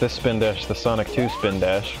what makes this spin dash the Sonic 2 spin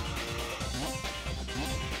dash.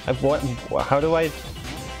 How do I...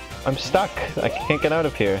 I'm stuck! I can't get out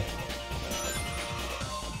of here.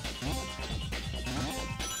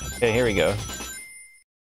 Okay, here we go.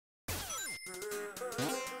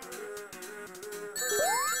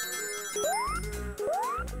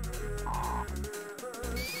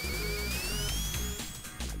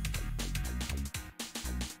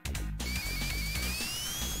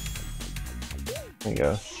 There you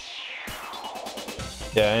go.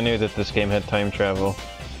 Yeah, I knew that this game had time travel.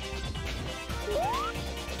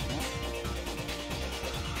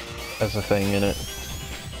 As a thing in it.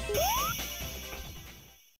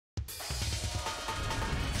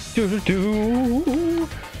 Do-do-do.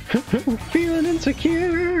 Feeling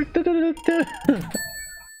insecure. Da-da-da-da.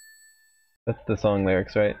 That's the song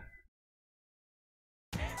lyrics, right?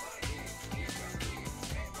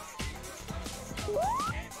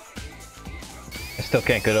 I still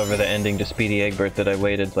can't get over the ending to Speedy Egbert that I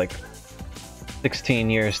waited like 16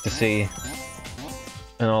 years to see.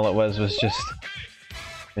 And all it was just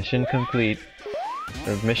mission complete.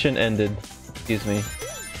 Or mission ended. Excuse me.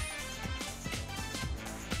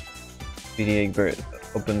 Speedy Egbert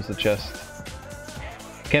opens the chest.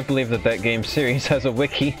 Can't believe that that game series has a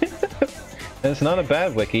wiki. And it's not a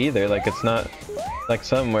bad wiki either. Like, it's not like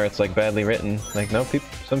some where it's like badly written. Like, no,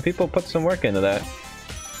 some people put some work into that.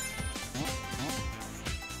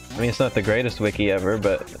 I mean, it's not the greatest wiki ever,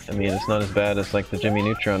 but I mean, it's not as bad as like the Jimmy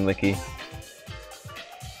Neutron wiki.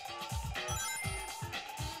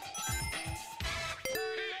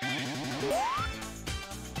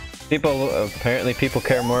 Apparently people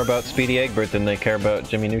care more about Speedy Egbert than they care about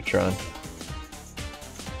Jimmy Neutron.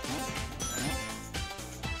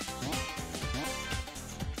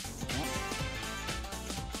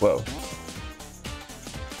 Whoa.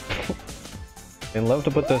 They love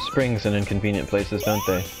to put those springs in inconvenient places, don't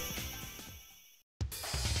they?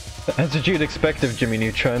 As you'd expect of Jimmy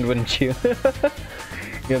Neutron, wouldn't you?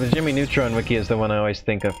 Yeah, the Jimmy Neutron wiki is the one I always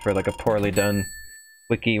think of for like a poorly done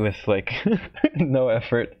wiki with like no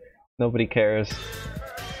effort. Nobody cares.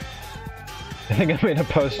 I think I made a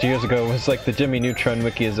post years ago, it was like the Jimmy Neutron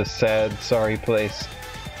wiki is a sad, sorry place.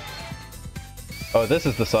 Oh, this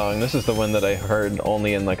is the song. This is the one that I heard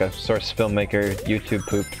only in like a Source Filmmaker YouTube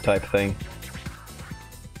poop type thing.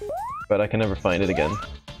 But I can never find it again.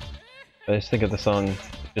 I just think of the song, it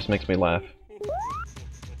just makes me laugh. I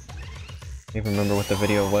don't even remember what the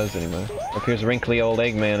video was anymore. Up here's wrinkly old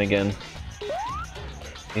Eggman again.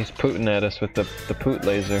 He's pooting at us with the poot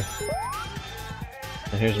laser.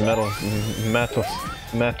 And here's Metal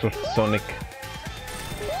Sonic.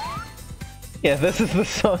 Yeah, this is the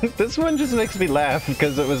song. This one just makes me laugh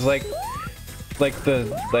because it was like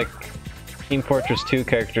Team Fortress 2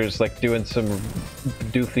 characters like doing some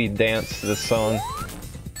doofy dance to this song.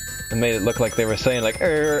 And made it look like they were saying like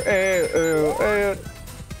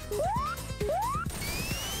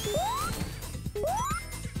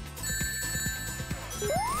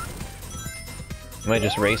Am I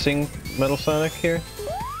just racing Metal Sonic here?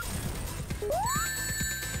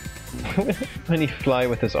 When he fly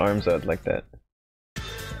with his arms out like that.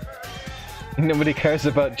 Nobody cares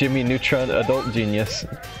about Jimmy Neutron Adult Genius.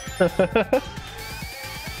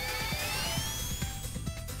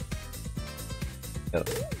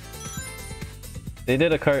 They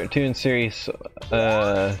did a cartoon series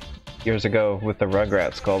years ago with the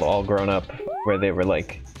Rugrats called All Grown Up, where they were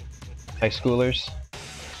like high schoolers.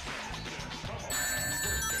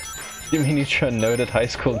 Jimmy Neutron noted high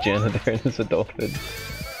school janitor in his adulthood.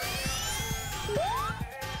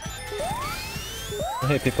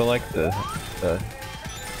 Hey, people like the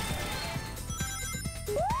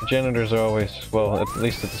janitors are always, well, at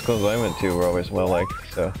least at the schools I went to were always well liked,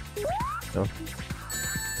 so, you know,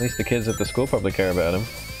 at least the kids at the school probably care about him.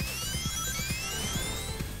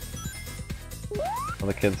 All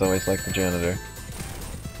the kids always like the janitor.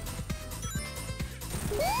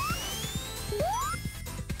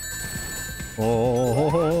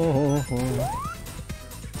 Oh.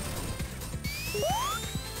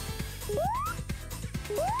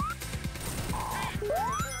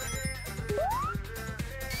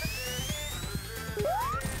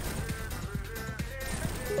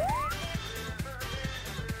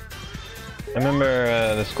 I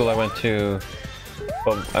remember the school I went to,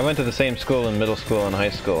 well, I went to the same school in middle school and high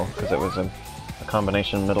school, because it was a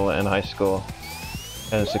combination middle and high school.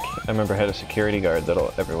 And I remember I had a security guard that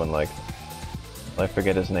everyone liked. I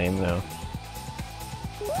forget his name now.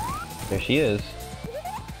 There she is.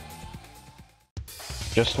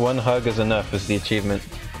 Just one hug is enough is the achievement.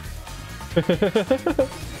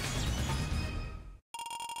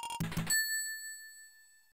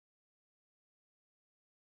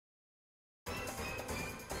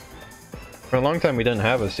 For a long time we didn't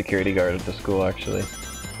have a security guard at the school, actually.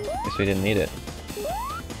 I guess we didn't need it.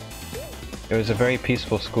 It was a very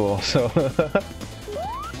peaceful school, so...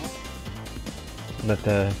 But,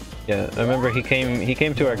 yeah, I remember he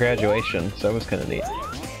came to our graduation, so it was kinda neat.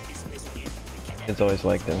 Kids always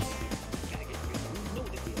liked him.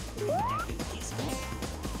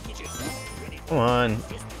 Come on!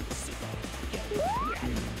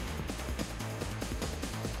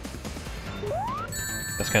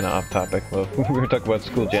 That's kinda off topic. Well, we were talking about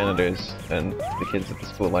school janitors, and the kids at the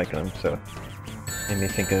school liking them, so... Made me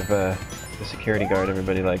think of, the security guard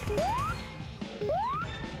everybody liked.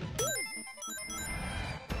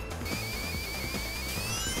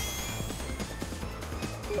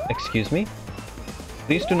 Excuse me?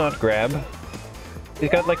 Please do not grab. He's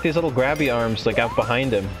got like these little grabby arms like out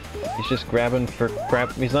behind him. He's just grabbing for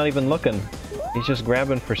crap. He's not even looking. He's just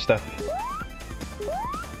grabbing for stuff.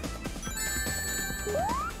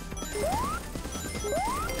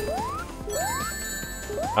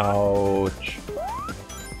 Ouch.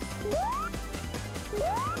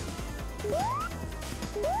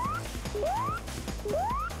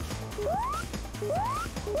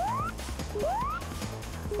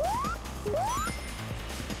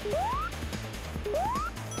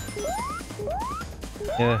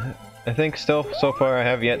 Yeah, I think still, so far I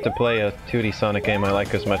have yet to play a 2D Sonic game I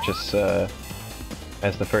like as much as the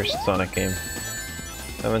first Sonic game.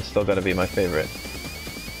 That one's still gotta be my favorite.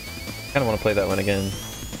 Kinda wanna play that one again.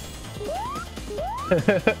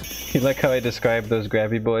 You like how I described those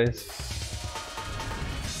grabby boys?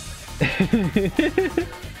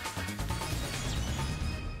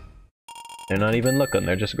 They're not even looking,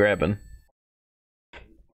 they're just grabbing.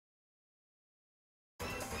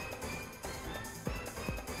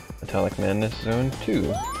 Metallic Madness Zone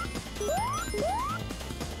 2.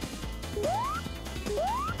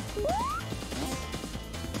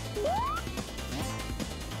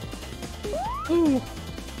 Ooh.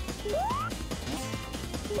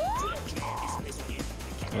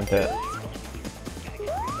 What's that?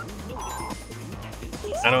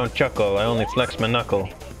 I don't chuckle, I only flex my knuckle.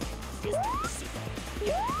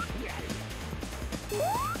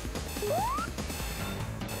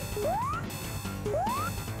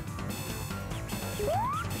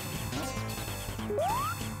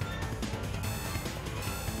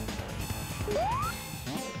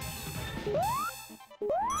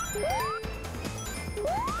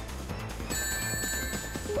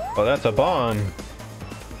 Oh, that's a bomb.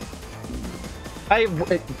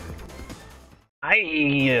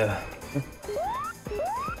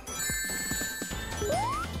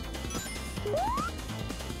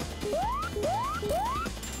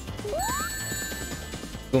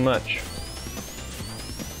 Too much.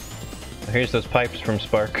 Here's those pipes from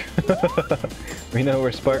Spark. We know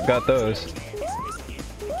where Spark got those.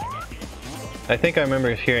 I think I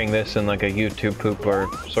remember hearing this in like a YouTube poop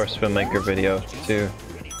or Source Filmmaker video too.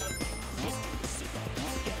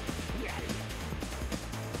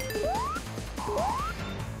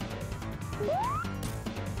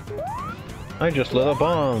 I just lit a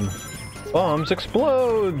bomb. Bombs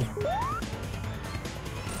explode!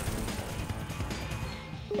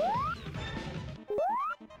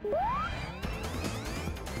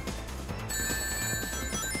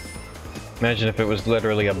 Imagine if it was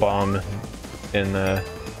literally a bomb in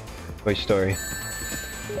Toy Story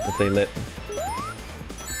that they lit.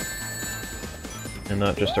 And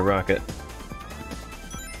not just a rocket.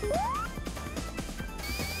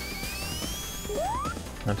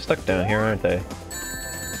 I'm stuck down here, aren't I?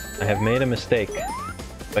 I have made a mistake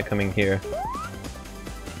by coming here.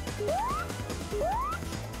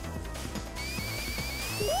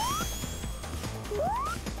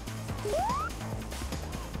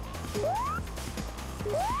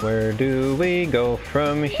 Where do we go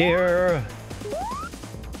from here?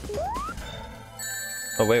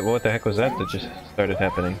 Oh wait, what the heck was that just started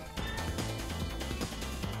happening?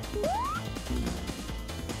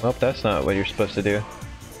 Well, that's not what you're supposed to do.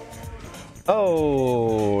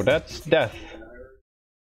 Oh, that's death.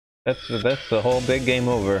 That's the whole big game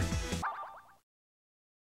over.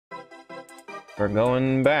 We're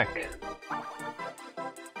going back.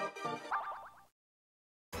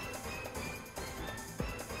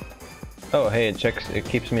 Oh, hey, it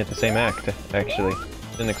keeps me at the same act, actually.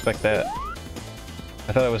 Didn't expect that.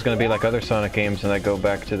 I thought it was gonna be like other Sonic games and I go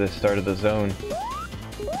back to the start of the zone.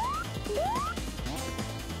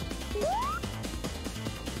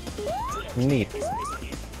 Neat.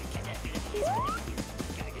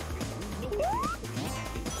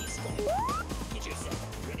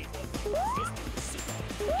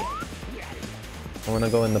 I wanna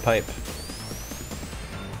go in the pipe.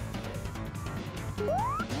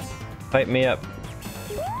 Pipe me up.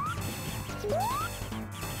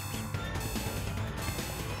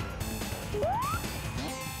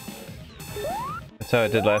 That's how I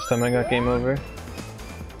did last time I got game over.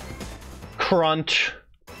 Crunch!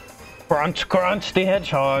 Crunch, crunch the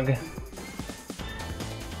hedgehog! Has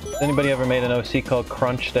anybody ever made an OC called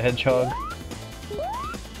Crunch the Hedgehog?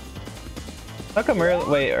 How come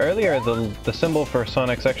earlier the symbol for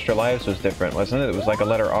Sonic's extra lives was different, wasn't it? It was like a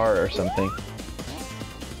letter R or something.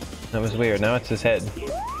 That was weird. Now it's his head.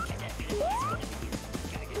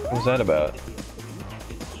 What was that about?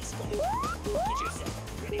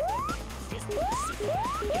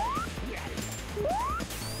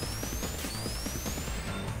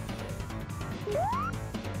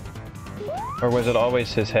 Or was it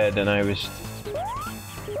always his head and I was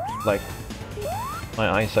like, my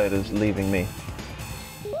eyesight is leaving me?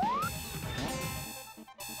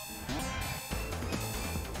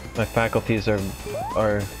 My faculties are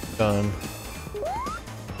gone.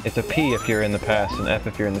 It's a P if you're in the past and F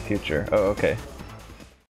if you're in the future. Oh, okay.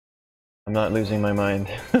 I'm not losing my mind.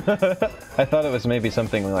 I thought it was maybe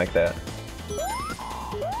something like that.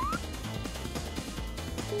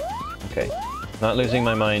 Okay. Not losing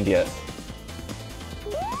my mind yet.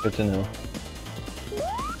 Good to know.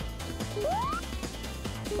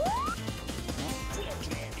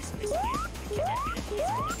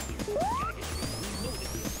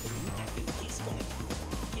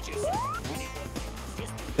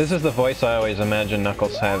 This is the voice I always imagine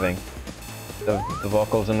Knuckles having. The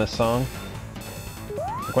vocals in this song.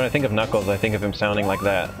 Like when I think of Knuckles, I think of him sounding like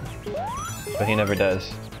that. But he never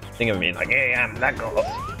does. Think of me like, hey, I'm Knuckles.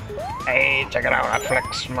 Hey, check it out, I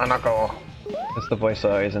flex my knuckle. That's the voice I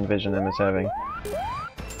always envision him as having.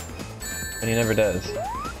 But he never does.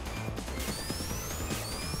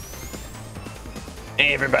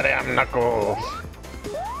 Hey everybody, I'm Knuckles.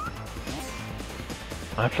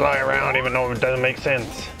 I fly around even though it doesn't make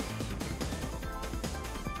sense.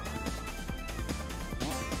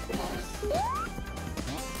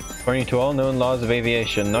 According to all known laws of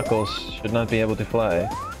aviation, Knuckles should not be able to fly.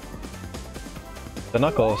 The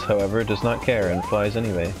Knuckles, however, does not care and flies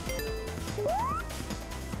anyway.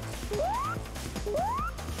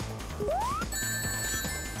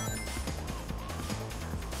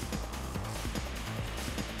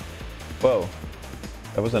 Whoa,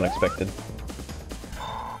 that was unexpected.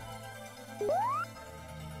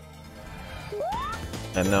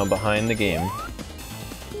 I'm now behind the game.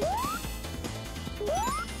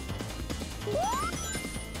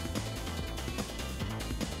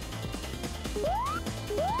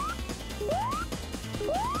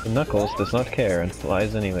 The Knuckles does not care and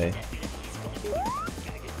flies anyway.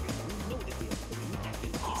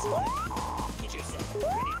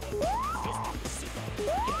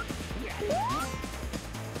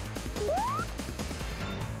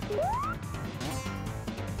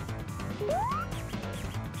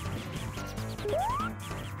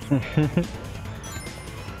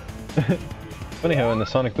 Funny how in the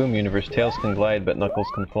Sonic Boom universe, Tails can glide but Knuckles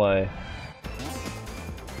can fly.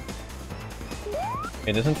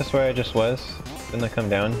 Wait, isn't this where I just was? Didn't I come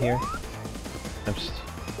down here? I'm just...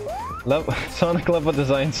 Sonic level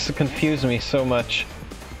designs confuse me so much.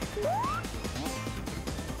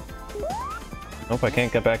 Nope, I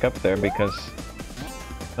can't get back up there because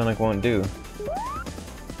Sonic won't do.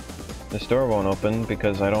 This door won't open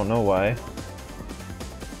because I don't know why.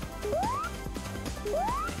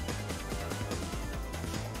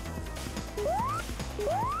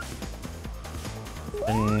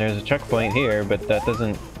 And there's a checkpoint here, but that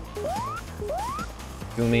doesn't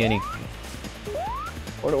do me any...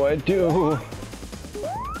 What do I do?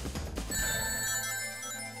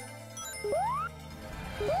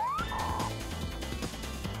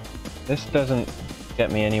 This doesn't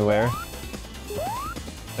get me anywhere.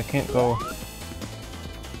 I can't go...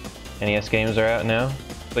 NES games are out now?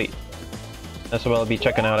 Sweet. That's what I'll be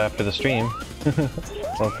checking out after the stream.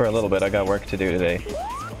 Well, for a little bit, I got work to do today.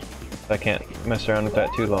 I can't mess around with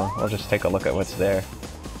that too long. I'll just take a look at what's there.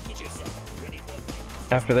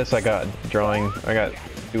 After this I got drawing, I got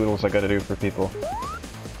doodles I gotta do for people.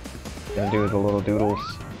 Gonna do the little doodles,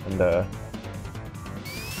 and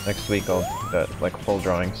next week I'll got like full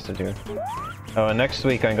drawings to do. Oh, and next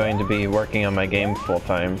week I'm going to be working on my game full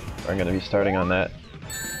time. I'm gonna be starting on that.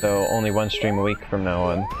 So only one stream a week from now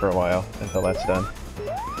on for a while, until that's done.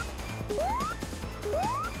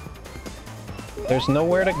 There's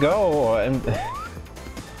nowhere to go!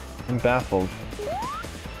 I'm baffled.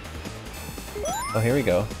 Oh, here we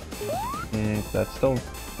go. That still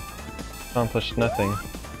accomplished nothing.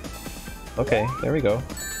 Okay, there we go.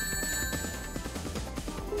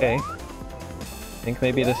 Okay. I think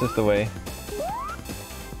maybe this is the way.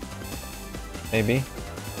 Maybe.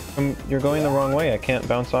 You're going the wrong way. I can't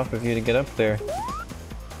bounce off of you to get up there.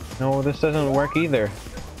 No, this doesn't work either.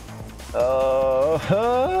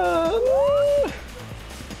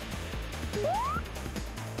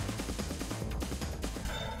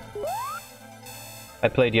 I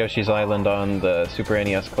played Yoshi's Island on the Super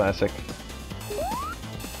NES Classic.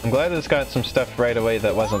 I'm glad it's got some stuff right away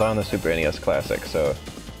that wasn't on the Super NES Classic, so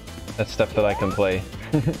that's stuff that I can play.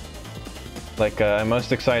 Like, I'm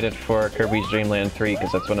most excited for Kirby's Dream Land 3,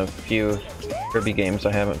 because that's one of the few Kirby games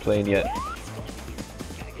I haven't played yet.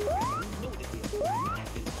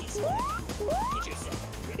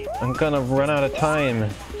 I'm gonna run out of time.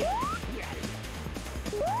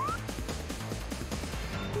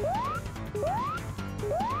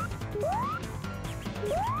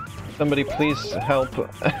 Somebody please help.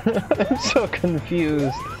 I'm so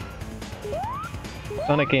confused.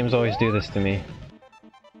 Sonic games always do this to me.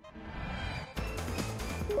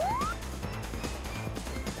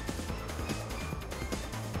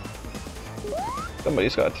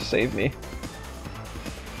 Somebody's got to save me.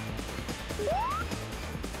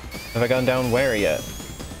 Have I gone down where yet?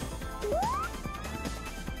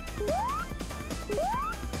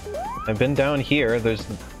 I've been down here. There's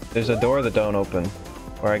a door that don't open,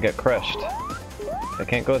 or I get crushed. I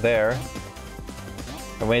can't go there.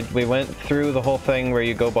 We went through the whole thing where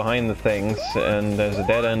you go behind the things, and there's a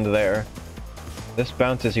dead end there. This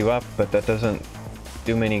bounces you up, but that doesn't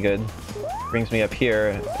do me any good. Brings me up here,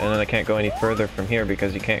 and then I can't go any further from here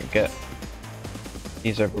because you can't get...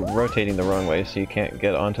 These are rotating the wrong way, so you can't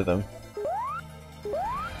get onto them.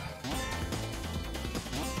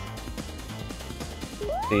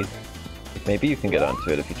 See, maybe you can get onto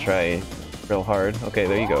it if you try real hard. Okay,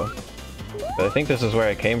 there you go. But I think this is where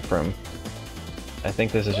I came from. I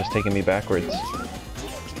think this is just taking me backwards.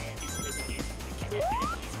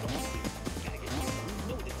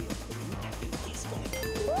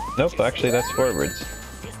 Nope, actually that's forwards.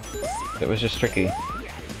 It was just tricky.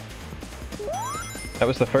 That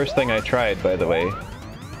was the first thing I tried, by the way.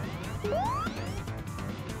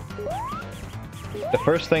 The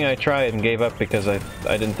first thing I tried and gave up because I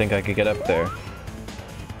didn't think I could get up there.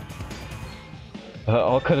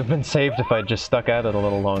 All could have been saved if I'd just stuck at it a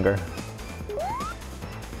little longer.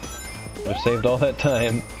 Would have saved all that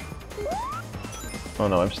time. Oh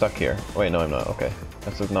no, I'm stuck here. Wait, no I'm not. Okay.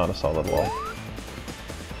 That's not a solid wall.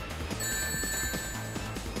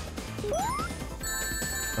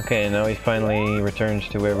 Okay, now we finally returned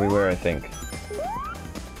to where we were, I think.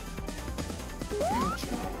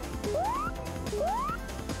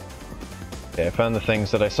 Okay, I found the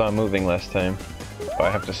things that I saw moving last time. Oh, I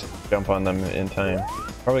have to jump on them in time.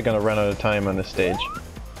 Probably gonna run out of time on this stage.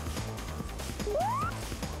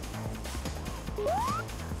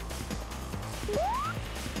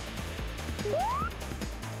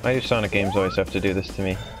 Why do Sonic games always have to do this to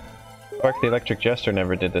me? Spark the Electric Jester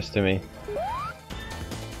never did this to me.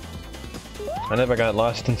 I never got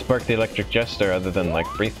lost in Spark the Electric Jester other than, like,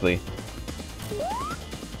 briefly.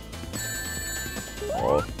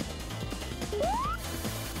 Oh.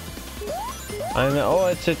 Oh,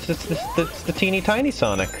 it's the teeny tiny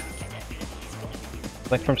Sonic.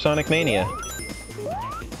 Like from Sonic Mania.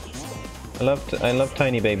 I love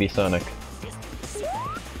tiny baby Sonic.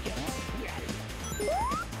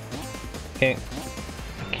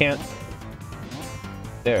 Can't.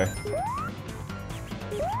 There.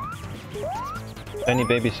 Tiny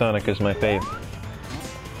baby Sonic is my fave.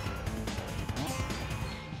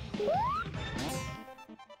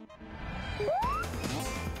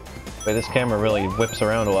 But this camera really whips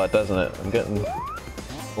around a lot, doesn't it? I'm getting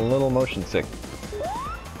a little motion sick.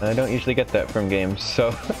 And I don't usually get that from games, so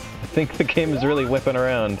I think the game is really whipping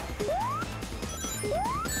around.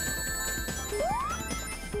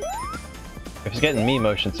 If it's getting me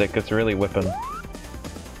motion sick, it's really whipping.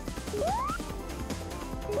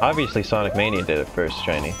 Obviously Sonic Mania did it first,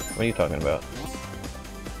 Shiny. What are you talking about?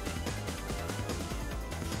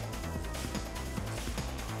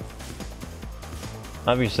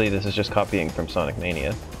 Obviously this is just copying from Sonic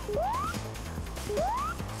Mania.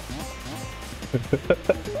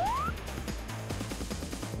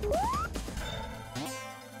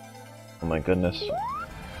 Oh my goodness.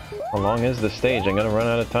 How long is this stage? I'm gonna run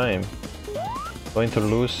out of time. Going to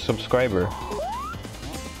lose subscriber.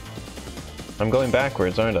 I'm going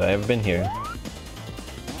backwards, aren't I? I've been here.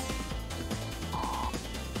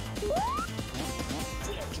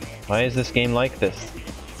 Why is this game like this?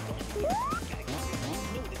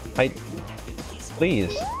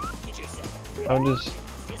 Please. I'm just...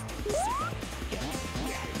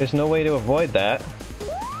 There's no way to avoid that.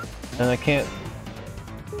 And I can't...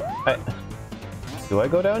 Do I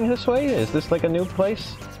go down this way? Is this like a new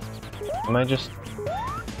place? Am I just...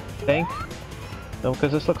 think? No,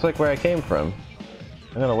 because this looks like where I came from.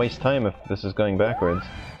 I'm gonna waste time if this is going backwards.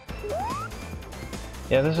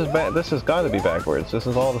 Yeah, this has gotta be backwards. This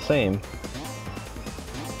is all the same.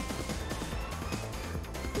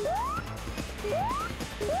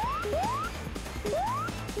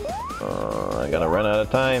 I gotta run out of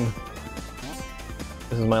time.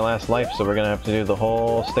 This is my last life, so we're gonna have to do the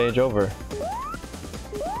whole stage over.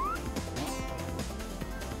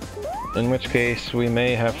 In which case, we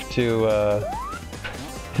may have to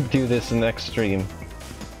do this next stream.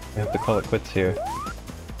 We have to call it quits here.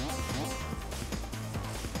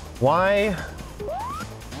 Why?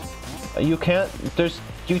 You can't,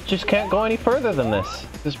 you just can't go any further than this.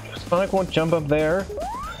 This Sonic won't jump up there.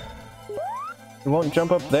 It won't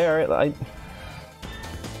jump up there.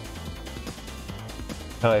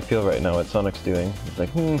 How I feel right now, what Sonic's doing. It's like,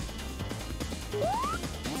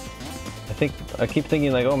 I keep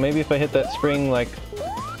thinking like, oh, maybe if I hit that spring like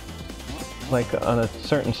on a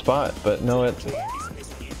certain spot, but no, it's...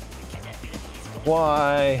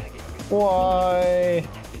 Why? Why?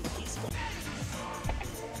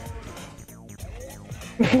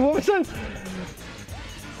 What was that?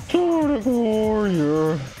 Sonic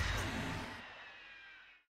Warrior.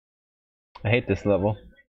 I hate this level.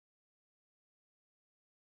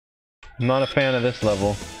 I'm not a fan of this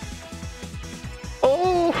level.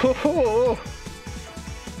 Oh! Ho, ho.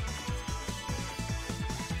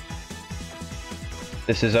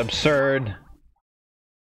 This is absurd.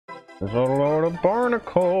 There's a load of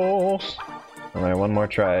barnacles. Alright, one more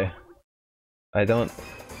try. I don't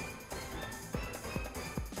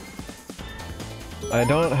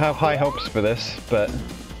have high hopes for this, but...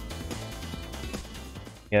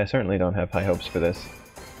 Yeah, I certainly don't have high hopes for this.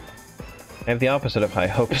 I have the opposite of high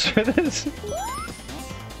hopes for this.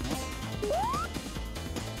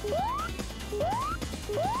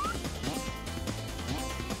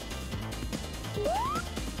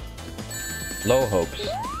 Low hopes.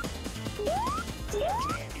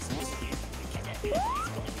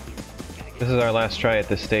 This is our last try at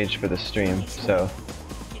this stage for this stream, so...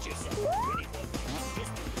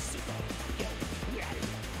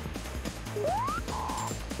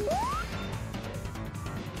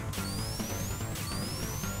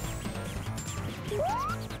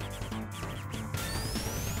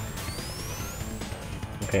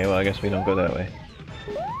 Okay, well I guess we don't go that way.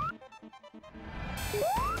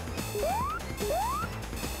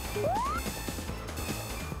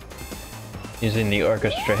 Using the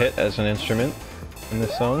orchestra hit as an instrument in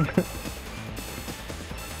this song.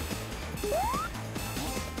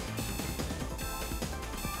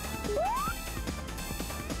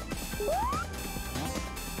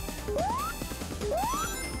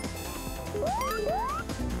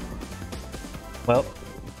 Well,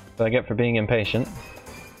 what I get for being impatient.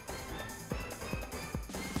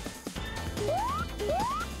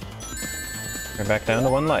 We're back down to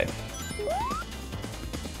one life.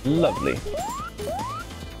 Lovely.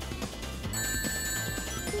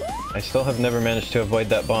 I still have never managed to avoid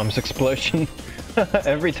that bomb's explosion.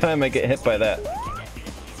 Every time I get hit by that.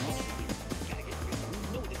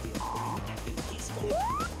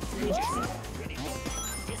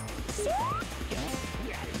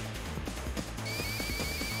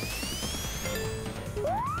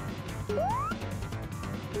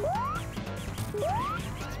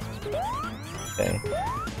 Okay.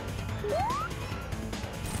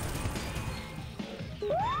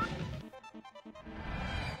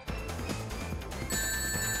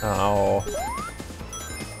 Oh.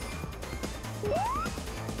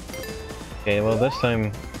 Okay, well this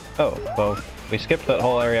time... Oh, well, we skipped that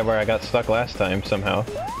whole area where I got stuck last time, somehow.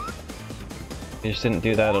 We just didn't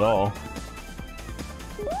do that at all.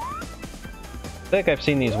 I think I've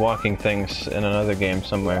seen these walking things in another game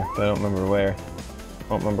somewhere, but I don't remember where. I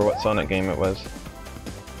don't remember what Sonic game it was.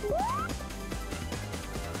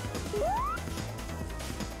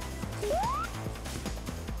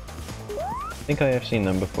 I think I have seen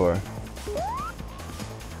them before.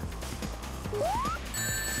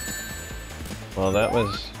 Well, that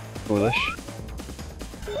was foolish.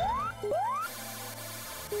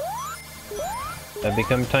 I've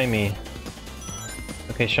become timey.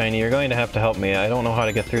 Okay, Shiny, you're going to have to help me. I don't know how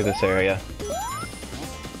to get through this area.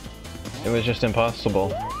 It was just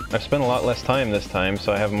impossible. I've spent a lot less time this time,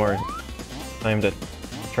 so I have more time to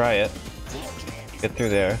try it. Get through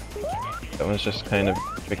there. That was just kind of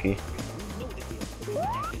tricky.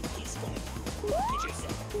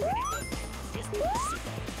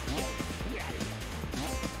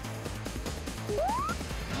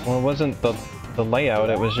 Well, it wasn't the layout,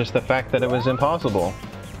 it was just the fact that it was impossible.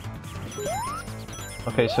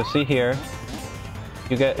 Okay, so see here.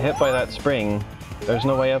 You get hit by that spring, there's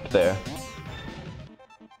no way up there.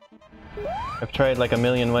 I've tried like a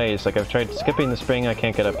million ways, like I've tried skipping the spring, I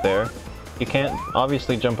can't get up there. You can't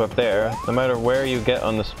obviously jump up there, no matter where you get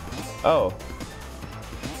on the oh!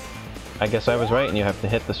 I guess I was right and you have to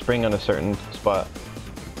hit the spring on a certain spot.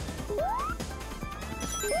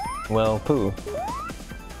 Well, poo.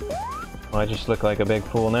 Well, I just look like a big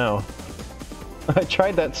fool now. I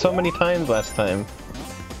tried that so many times last time.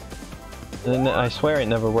 And I swear it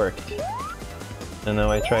never worked. And now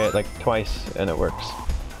I try it like twice and it works.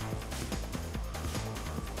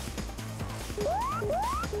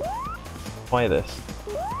 Why this?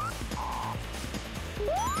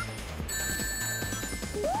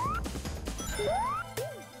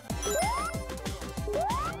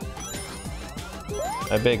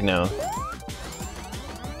 I'm big now.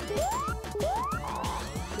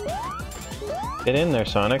 Get in there,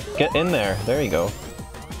 Sonic. Get in there. There you go.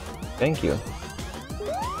 Thank you.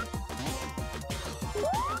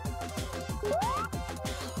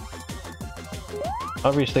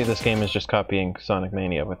 Obviously this game is just copying Sonic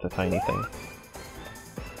Mania with the tiny thing.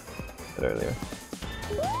 Earlier.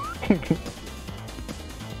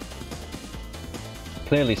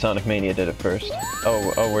 Clearly Sonic Mania did it first.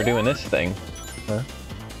 Oh, we're doing this thing. Huh?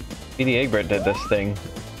 BD Egbert did this thing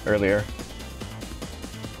earlier.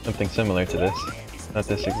 Something similar to this. Not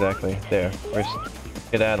this exactly. There. We're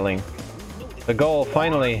skedaddling. The goal,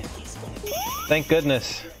 finally! Thank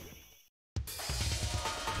goodness!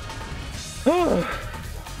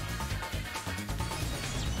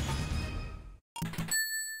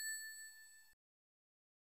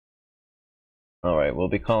 Alright, we'll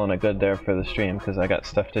be calling it good there for the stream, because I got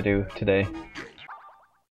stuff to do today. I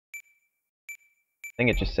think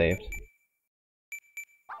it just saved.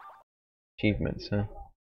 Achievements, huh?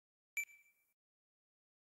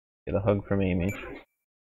 Get a hug from Amy.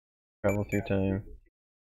 Travel through time.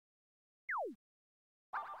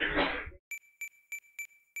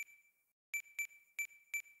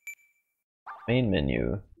 Main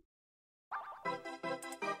menu.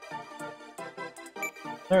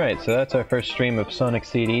 Alright, so that's our first stream of Sonic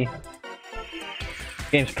CD.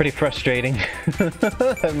 Game's pretty frustrating,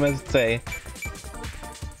 I must say.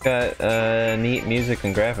 Got neat music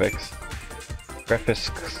and graphics.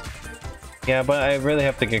 Yeah, but I really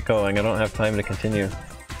have to get going. I don't have time to continue.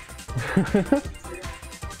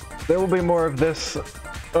 There will be more of this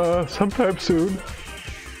sometime soon.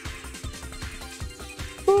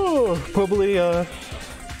 Oh, probably yeah,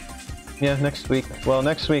 next week. Well,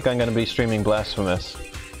 next week I'm gonna be streaming Blasphemous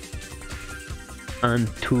on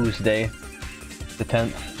Tuesday, the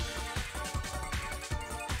 10th.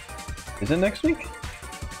 Is it next week?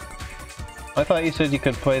 I thought you said you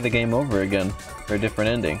could play the game over again for a different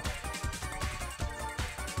ending.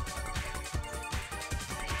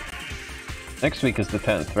 Next week is the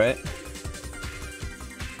 10th, right?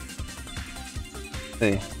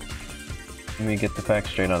 Let's see. Let me get the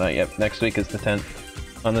facts straight on that. Yep, next week is the 10th.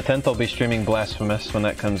 On the 10th I'll be streaming Blasphemous when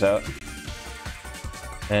that comes out.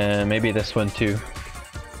 And maybe this one too.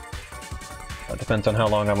 It depends on how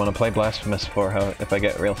long I want to play Blasphemous for, if I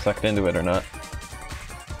get real sucked into it or not.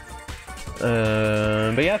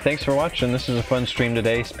 But yeah, thanks for watching. This is a fun stream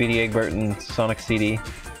today. Speedy Egbert and Sonic CD.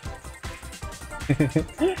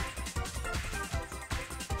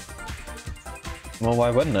 Well,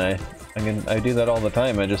 why wouldn't I? I do that all the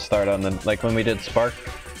time. I just start on the... Like when we did Spark,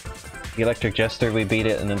 the Electric Jester, we beat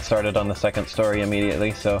it and then started on the second story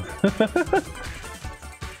immediately, so...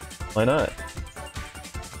 Why not?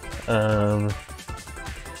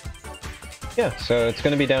 Yeah, so it's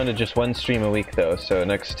going to be down to just one stream a week though, so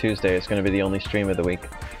next Tuesday is going to be the only stream of the week.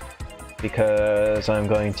 Because I'm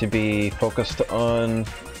going to be focused on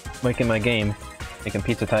making my game, making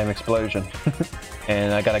Pizza Time Explosion.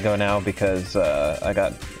 And I gotta go now because I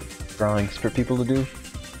got drawings for people to do.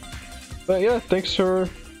 But yeah, thanks for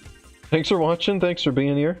watching, thanks for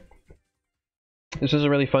being here. This is a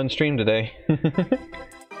really fun stream today.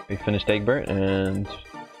 We finished Egbert and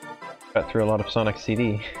got through a lot of Sonic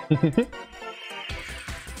CD.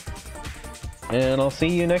 And I'll see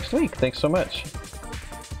you next week. Thanks so much.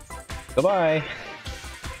 Goodbye.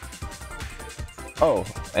 Oh,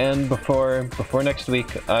 and before next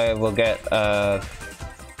week, I will get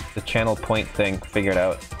the channel point thing figured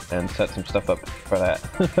out and set some stuff up for that.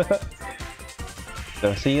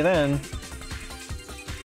 So see you then.